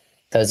between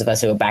those of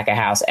us who are back of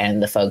house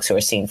and the folks who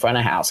are seen front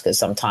of house, because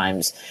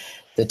sometimes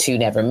the two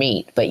never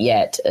meet. But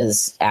yet,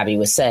 as Abby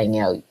was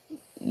saying,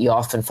 you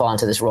often fall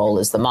into this role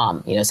as the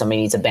mom.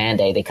 Somebody needs a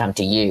Band-Aid, they come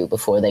to you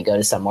before they go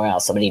to somewhere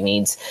else. Somebody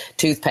needs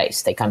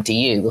toothpaste, they come to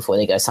you before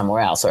they go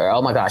somewhere else. Or,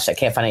 oh my gosh, I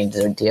can't find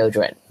any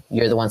deodorant.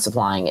 You're the one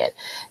supplying it.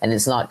 And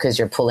it's not because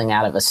you're pulling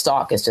out of a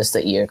stock. It's just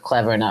that you're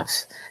clever enough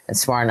and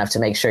smart enough to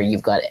make sure you're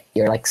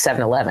like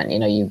 7-Eleven.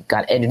 You've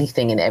got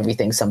anything and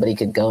everything somebody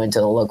could go into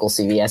the local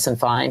CVS and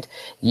find.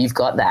 You've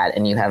got that,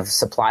 and you have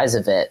supplies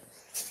of it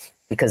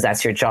because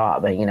that's your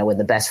job. And, when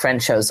the best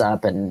friend shows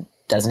up and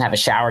doesn't have a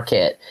shower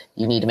kit,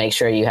 you need to make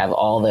sure you have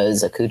all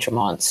those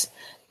accoutrements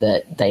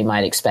that they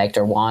might expect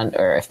or want,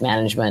 or if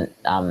management,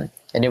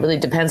 and it really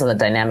depends on the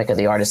dynamic of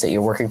the artist that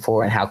you're working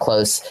for and how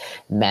close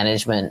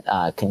management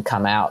can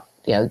come out.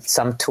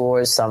 Some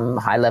tours, some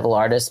high-level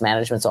artists,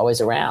 management's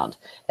always around,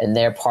 and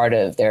they're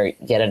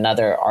yet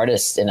another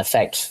artist in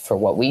effect for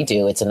what we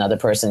do. It's another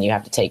person you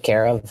have to take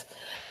care of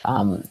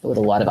with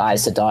a lot of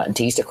I's to dot and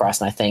T's to cross.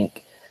 And I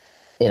think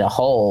in a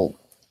whole,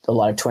 a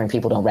lot of touring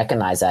people don't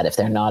recognize that if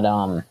they're not,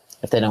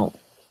 if they don't,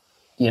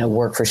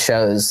 work for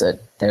shows, that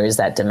there is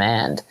that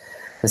demand.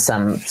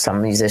 Some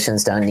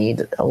musicians don't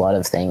need a lot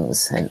of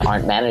things and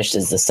aren't managed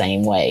as the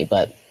same way,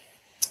 but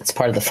it's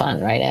part of the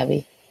fun, right,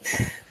 Abby?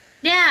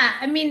 Yeah,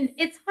 I mean,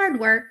 it's hard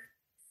work.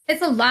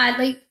 It's a lot.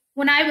 Like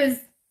when I was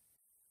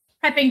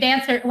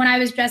when I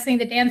was dressing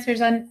the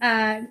dancers on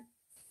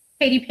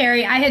Katy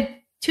Perry, I had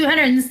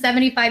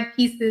 275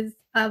 pieces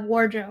of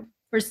wardrobe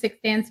for 6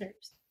 dancers.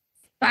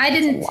 So I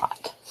didn't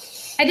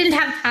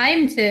have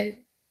time to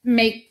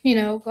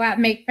go out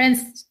and make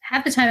friends.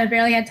 Half the time I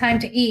barely had time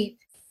to eat.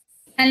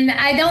 And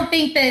I don't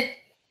think that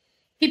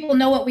people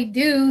know what we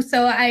do.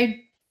 So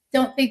I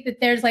don't think that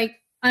there's a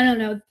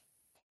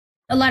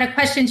lot of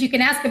questions you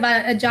can ask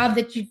about a job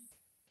that you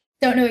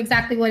don't know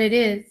exactly what it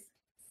is.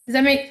 Does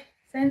that make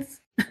sense?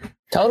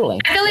 Totally.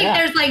 I feel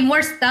like there's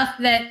more stuff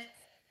that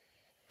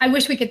I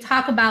wish we could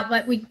talk about,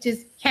 but we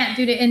just can't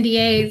due to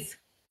NDAs.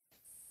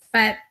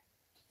 But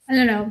I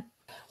don't know.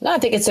 No, I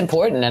think it's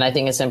important. And I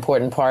think it's an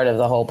important part of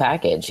the whole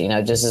package,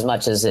 just as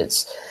much as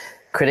it's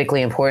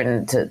critically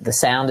important. The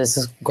sound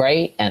is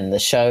great and the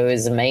show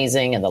is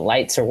amazing and the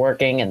lights are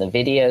working and the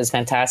video is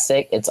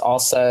fantastic. It's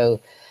also,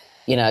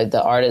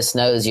 the artist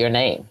knows your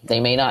name.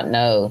 They may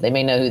know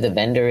who the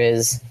vendor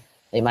is.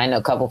 They might know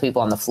a couple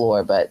people on the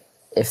floor, but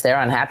if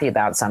they're unhappy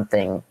about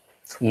something,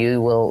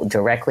 you will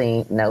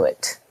directly know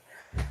it.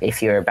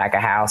 If you're back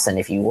of house and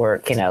if you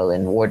work,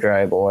 in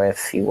wardrobe, or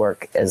if you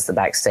work as the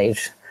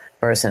backstage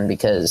person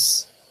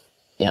because,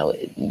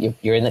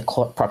 you're in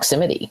the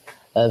proximity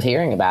of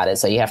hearing about it.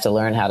 So you have to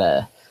learn how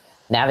to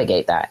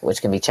navigate that, which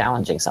can be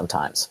challenging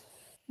sometimes.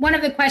 One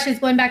of the questions,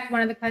 going back to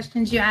one of the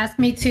questions you asked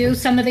me too,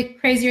 some of the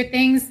crazier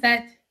things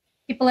that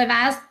people have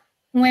asked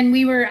when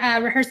we were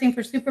rehearsing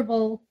for Super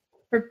Bowl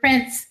for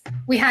Prince,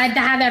 we had to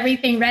have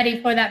everything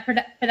ready for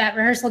that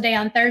rehearsal day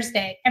on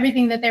Thursday,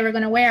 everything that they were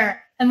going to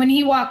wear. And when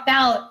he walked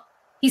out,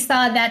 he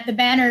saw that the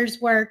banners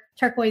were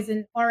turquoise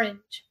and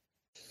orange.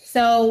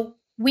 So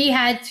we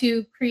had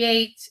to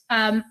create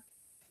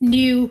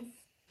new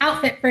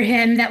outfit for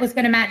him that was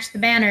going to match the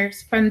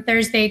banners from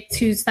Thursday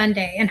to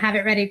Sunday and have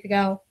it ready to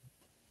go.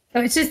 So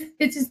it's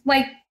just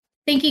like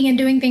thinking and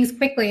doing things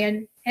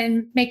quickly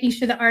and making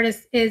sure the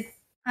artist is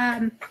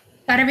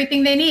got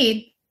everything they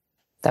need.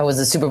 That was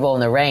the Super Bowl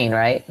in the rain,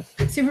 right?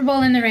 Super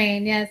Bowl in the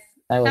rain, yes.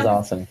 That was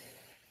awesome.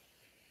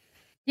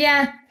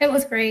 Yeah, it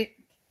was great.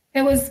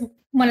 It was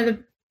one of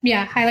the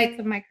highlights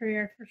of my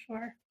career for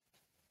sure.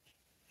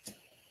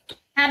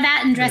 Have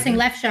that and dressing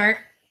left sharp.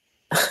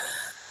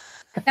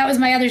 That was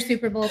my other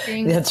Super Bowl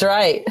thing. That's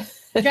right.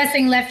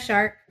 Dressing left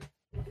sharp.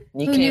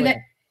 You came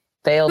and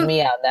bailed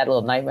me out that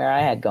little nightmare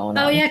I had going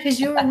on. Oh yeah, because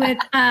you were with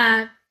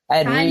I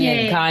had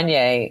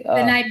Kanye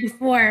the night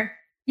before.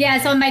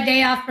 Yeah, so on my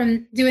day off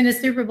from doing the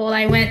Super Bowl,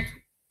 I went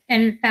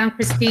and found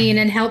Christine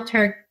and helped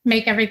her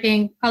make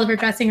everything, all of her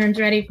dressing rooms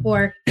ready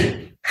for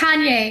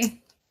Kanye.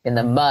 In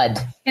the mud.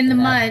 In the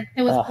mud.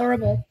 It was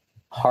horrible.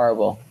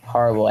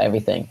 Horrible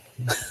everything.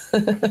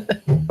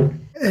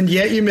 And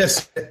yet you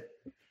missed it.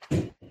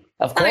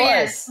 Of course. Oh,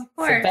 yes, of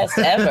course. It's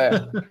the best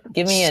ever.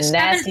 Give me a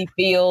nasty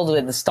field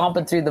with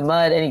stomping through the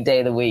mud any day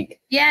of the week.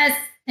 Yes,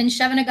 and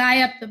shoving a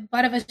guy up the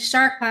butt of a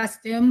shark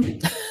costume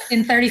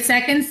in 30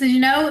 seconds,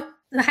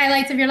 the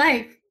highlights of your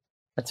life.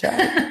 That's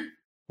right.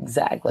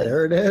 Exactly.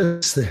 There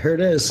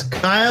it is.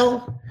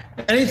 Kyle,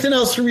 anything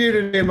else from you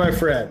today, my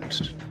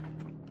friend?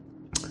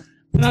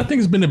 And I think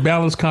it's been a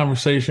balanced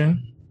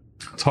conversation,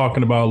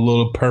 talking about a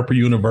little Purple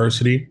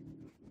University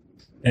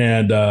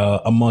and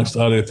amongst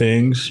other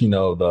things,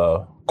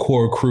 the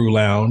Core Crew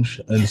Lounge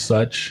and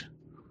such.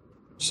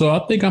 So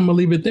I think I'm going to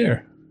leave it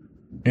there.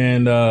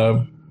 And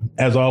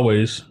as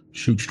always,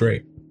 shoot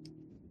straight.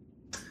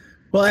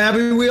 Well,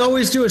 Abby, we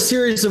always do a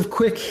series of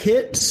quick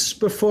hits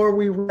before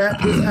we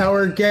wrap with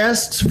our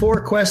guests.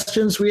 4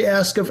 questions we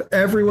ask of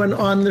everyone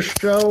on the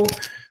show.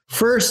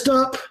 First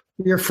up,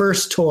 your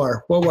first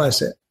tour. What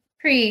was it?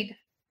 Creed.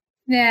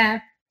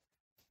 Yeah.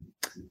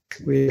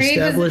 We Creed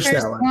established was the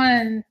that first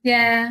one.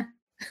 Yeah.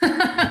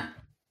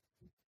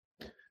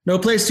 No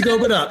place to go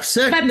but up.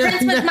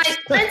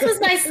 Prince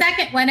was my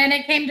second one, and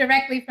it came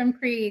directly from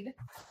Creed.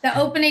 The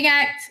opening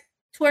act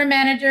tour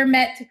manager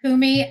met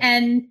Takumi,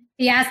 and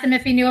he asked him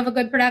if he knew of a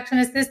good production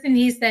assistant.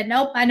 He said,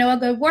 "Nope, I know a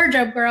good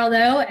wardrobe girl,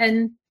 though."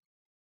 And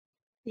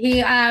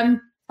he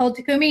told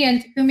Takumi,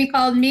 and Takumi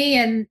called me,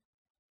 and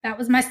that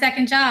was my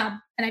second job.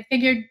 And I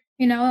figured,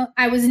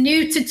 I was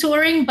new to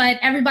touring, but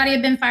everybody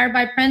had been fired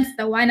by Prince,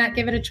 so why not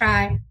give it a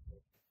try?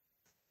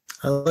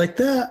 I like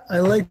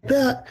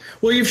that.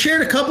 Well, you've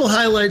shared a couple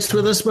highlights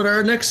with us, but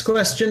our next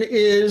question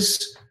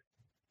is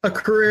a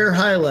career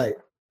highlight.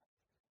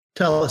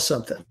 Tell us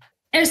something.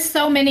 There's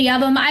so many of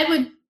them.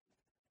 My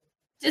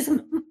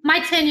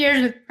 10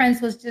 years with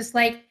Prince was just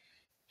like,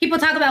 people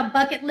talk about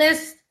bucket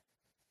list.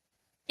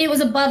 It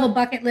was above a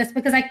bucket list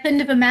because I couldn't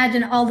have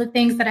imagined all the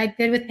things that I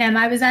did with him.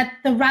 I was at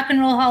the Rock and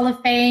Roll Hall of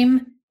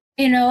Fame,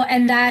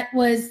 and that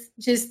was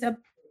just a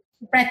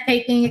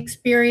breathtaking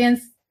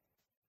experience.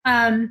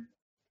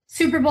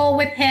 Super Bowl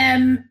with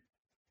him,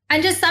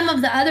 and just some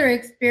of the other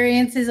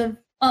experiences of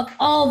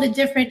all the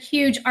different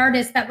huge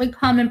artists that would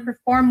come and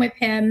perform with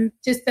him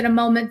just at a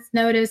moment's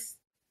notice.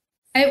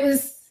 It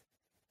was,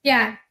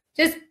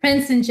 just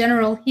Prince in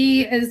general.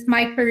 He is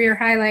my career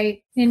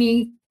highlight.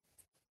 And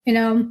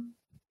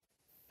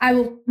I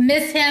will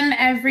miss him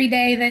every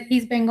day that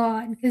he's been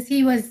gone because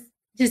he was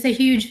just a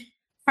huge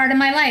part of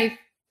my life.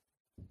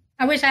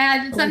 I wish I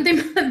had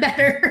something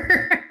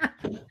better.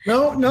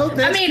 No,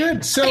 that's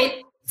good. So.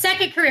 Okay.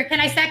 Second career.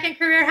 Can I second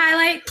career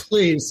highlight?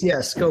 Please,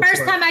 yes, go for it.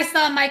 First time I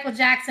saw Michael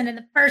Jackson and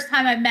the first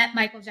time I met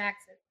Michael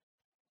Jackson.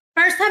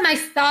 First time I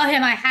saw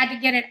him, I had to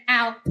get it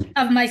out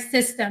of my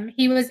system.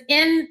 He was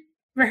in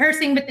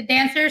rehearsing with the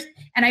dancers,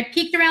 and I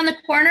peeked around the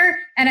corner,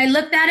 and I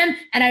looked at him,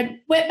 and I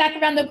went back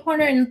around the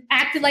corner and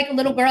acted like a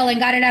little girl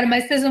and got it out of my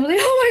system. I was like,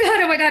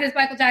 oh my God, it's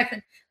Michael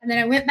Jackson. And then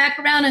I went back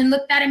around and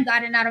looked at him,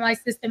 got it out of my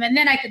system. And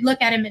then I could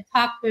look at him and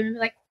talk to him and be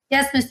like,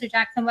 yes, Mr.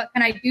 Jackson, what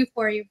can I do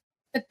for you?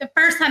 But the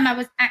first time I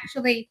was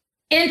actually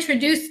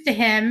introduced to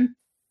him,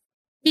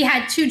 he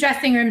had 2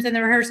 dressing rooms in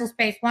the rehearsal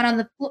space, one on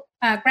the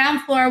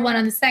ground floor, one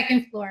on the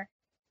second floor.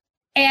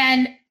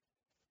 And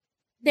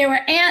there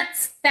were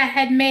ants that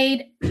had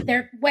made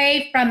their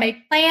way from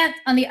a plant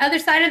on the other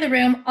side of the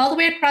room, all the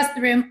way across the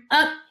room,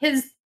 up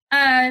his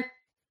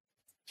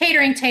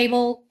catering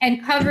table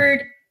and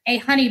covered a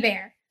honey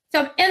bear.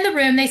 So in the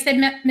room, they said,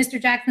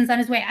 Mr. Jackson's on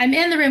his way. I'm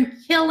in the room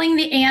killing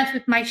the ants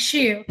with my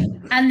shoe.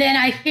 And then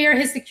I hear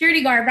his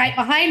security guard right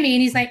behind me.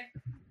 And he's like,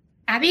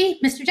 Abby,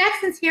 Mr.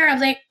 Jackson's here. I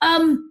was like,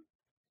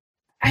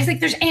 I was like,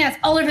 there's ants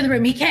all over the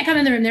room. He can't come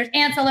in the room. There's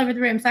ants all over the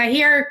room. So I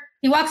hear,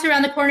 he walks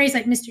around the corner. He's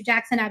like, Mr.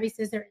 Jackson, Abby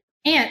says there are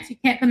ants. You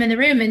can't come in the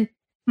room. And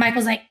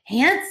Michael's like,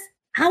 ants?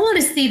 I want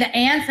to see the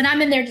ants. And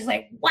I'm in there just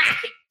like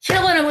whacking,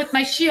 killing him with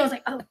my shoe. I was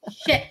like, oh,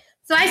 shit.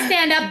 So I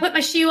stand up, put my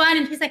shoe on,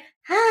 and he's like,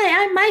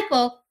 hi, I'm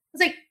Michael. I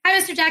was like, hi,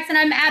 Mr. Jackson,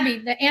 I'm Abby.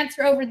 The ants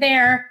are over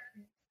there.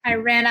 I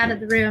ran out of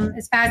the room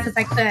as fast as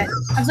I could.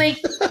 I was like,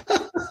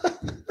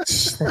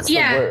 That's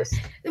yeah.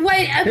 the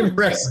worst.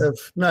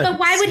 Impressive. Nice. But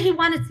why would he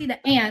want to see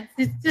the ants?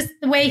 It's just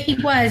the way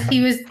he was.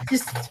 He was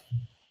just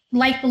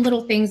like the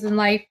little things in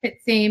life, it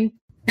seemed.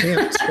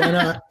 Yes, why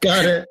not?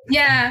 Got it.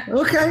 Yeah.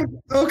 Okay.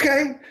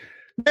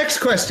 Next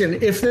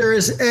question. If there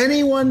is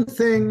any one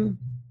thing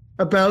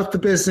about the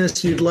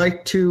business you'd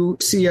like to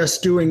see us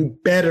doing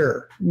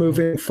better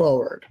moving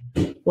forward,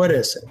 what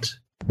is it?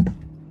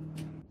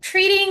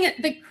 Treating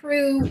the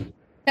crew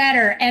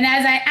better. And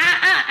as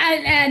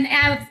and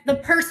as the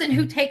person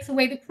who takes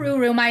away the crew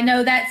room, I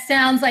know that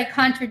sounds like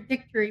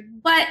contradictory,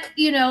 but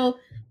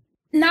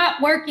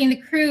not working the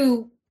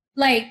crew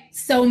like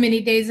so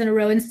many days in a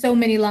row and so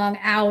many long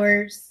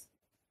hours,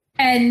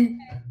 and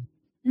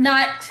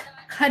not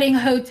cutting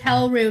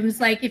hotel rooms.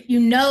 Like if you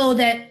know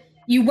that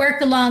you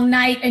worked a long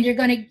night and you're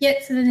going to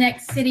get to the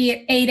next city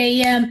at 8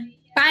 a.m.,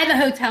 buy the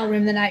hotel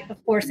room the night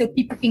before so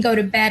people can go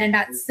to bed and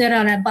not sit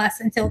on a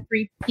bus until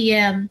 3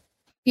 p.m.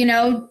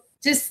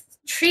 Just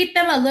treat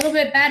them a little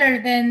bit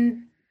better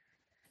than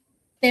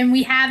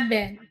we have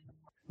been.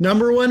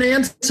 Number one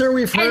answer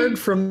we've heard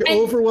from the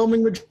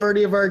overwhelming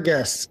majority of our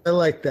guests. I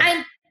like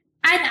that.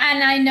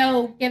 And I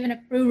know giving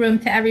a crew room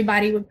to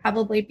everybody would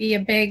probably be a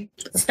big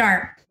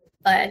start,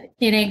 but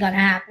it ain't going to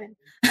happen.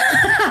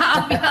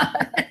 I'll be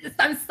honest.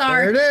 I'm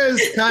sorry. There it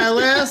is. Kyle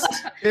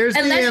asked. Here's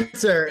the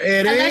answer.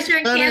 Unless you're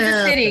in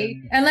Kansas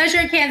City. Unless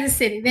you're in Kansas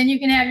City, then you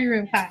can have your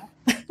room, Kyle.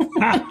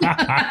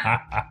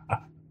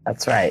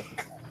 That's right.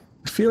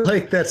 I feel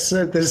like this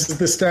is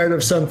the start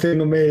of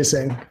something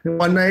amazing.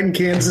 One night in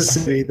Kansas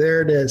City.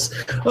 There it is.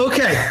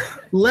 Okay.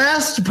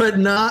 Last but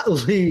not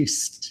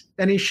least,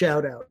 any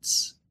shout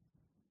outs?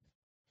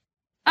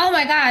 Oh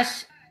my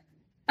gosh.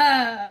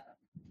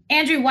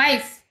 Andrew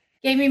Weiss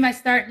gave me my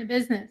start in the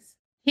business.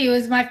 He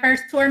was my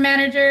first tour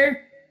manager.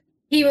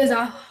 He was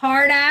a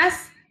hard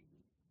ass.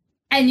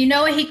 And you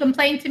know what? He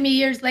complained to me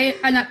years later.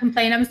 Not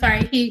complained. I'm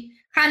sorry. He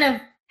kind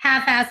of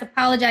half-ass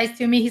apologized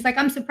to me. He's like,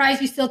 I'm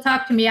surprised you still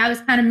talk to me. I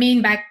was kind of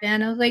mean back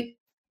then. I was like,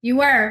 you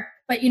were.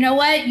 But you know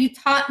what? You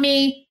taught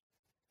me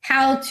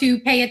how to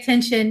pay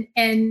attention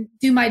and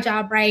do my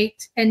job right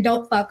and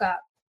don't fuck up.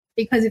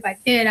 Because if I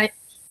did,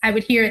 I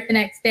would hear it the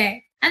next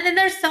day. And then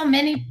there's so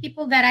many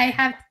people that I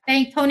have to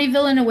thank. Tony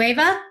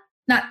Villanueva.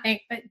 But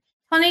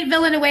Tony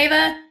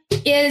Villanueva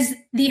is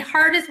the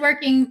hardest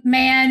working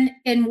man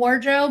in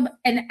wardrobe.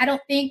 And I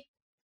don't think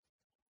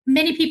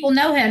many people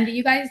know him. Do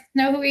you guys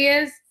know who he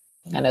is?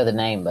 I know the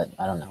name, but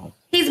I don't know.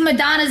 He's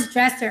Madonna's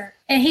dresser.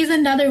 And he's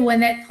another one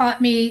that taught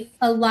me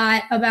a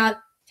lot about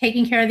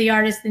taking care of the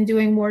artist and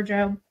doing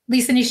wardrobe.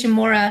 Lisa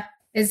Nishimura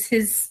is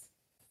his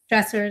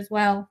dresser as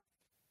well.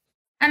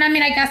 And I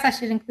mean, I guess I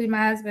should include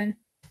my husband.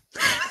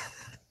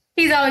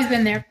 He's always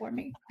been there for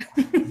me.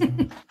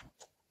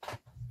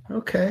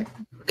 Okay.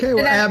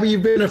 Well, Abby,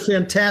 you've been a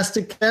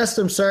fantastic guest.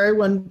 I'm sorry.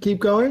 Want to keep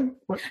going?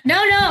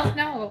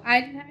 No.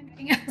 I didn't have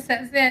anything else.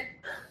 That's it.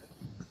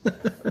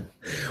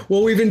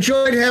 Well, we've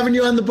enjoyed having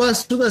you on the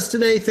bus with us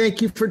today.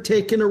 Thank you for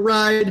taking a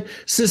ride.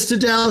 Sister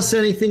Dallas,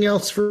 anything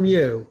else from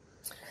you?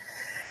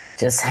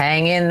 Just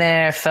hang in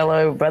there,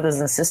 fellow brothers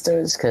and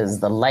sisters, because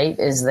the light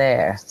is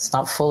there. It's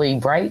not fully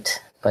bright,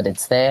 but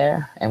it's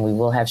there, and we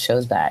will have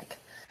shows back,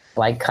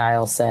 like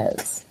Kyle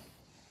says.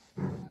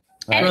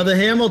 Brother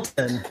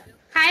Hamilton.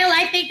 Kyle,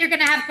 I think you're going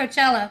to have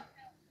Coachella.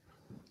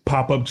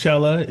 Pop-up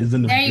Cella is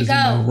in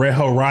the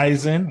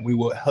horizon. We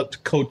will help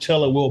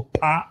Coachella will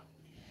pop.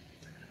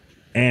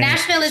 And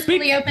Nashville is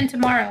fully open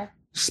tomorrow.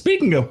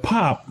 Speaking of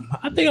pop,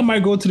 I think I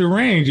might go to the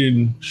range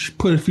and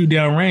put a few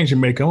down range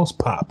and make us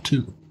pop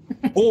too.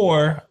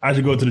 Or I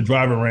should go to the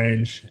driving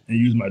range and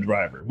use my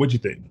driver. What do you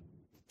think?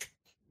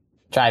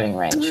 Driving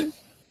range.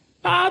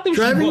 I think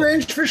driving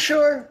range for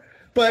sure.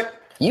 But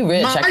you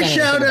rich? My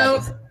shout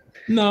out.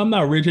 No, I'm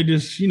not rich. I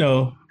just you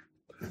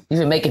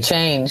can make a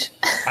change.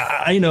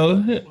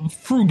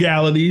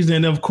 Frugalities.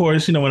 And of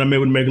course, when I'm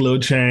able to make a little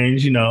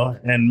change,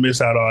 and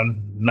miss out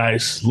on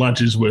nice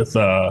lunches with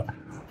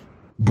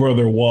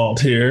Brother Walt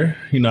here,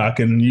 I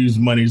can use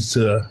monies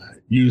to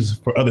use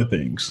for other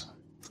things.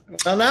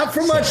 Well, not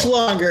for much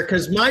longer,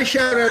 because my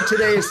shout out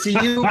today is to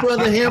you,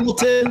 Brother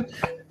Hamilton.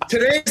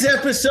 Today's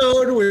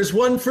episode was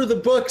one for the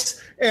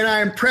books, and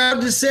I'm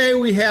proud to say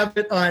we have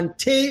it on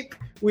tape.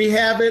 We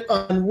have it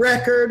on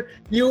record.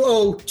 You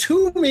owe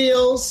 2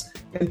 meals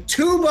and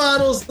 2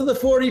 bottles of the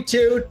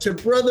 42 to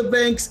Brother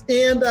Banks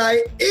and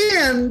I.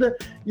 And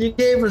you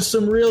gave us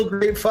some real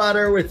great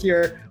fodder with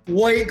your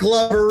White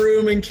Glover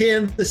room in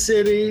Kansas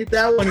City.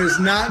 That one is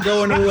not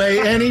going away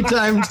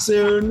anytime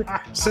soon.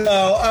 So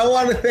I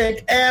want to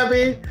thank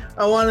Abby.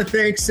 I want to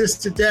thank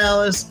Sister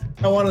Dallas.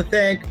 I want to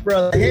thank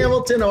Brother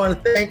Hamilton. I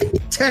want to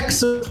thank Tech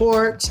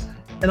Support.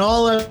 and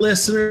all our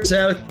listeners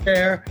out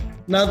there.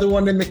 Another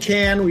one in the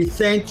can. We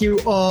thank you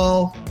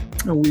all,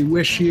 and we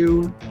wish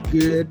you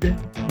good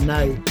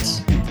night.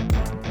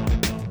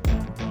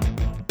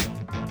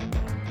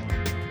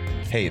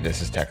 Hey,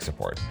 this is Tech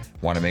Support.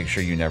 Want to make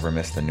sure you never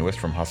miss the newest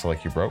from Hustle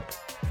Like You Broke?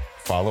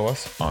 Follow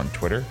us on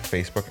Twitter,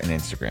 Facebook, and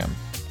Instagram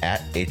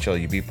at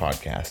HLUB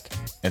Podcast,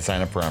 and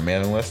sign up for our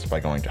mailing list by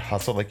going to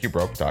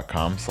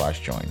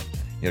hustlelikeyouBroke.com/join.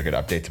 You'll get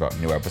updates about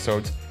new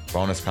episodes,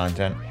 bonus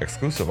content,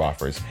 exclusive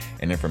offers,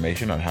 and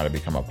information on how to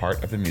become a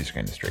part of the music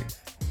industry.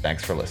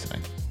 Thanks for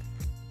listening.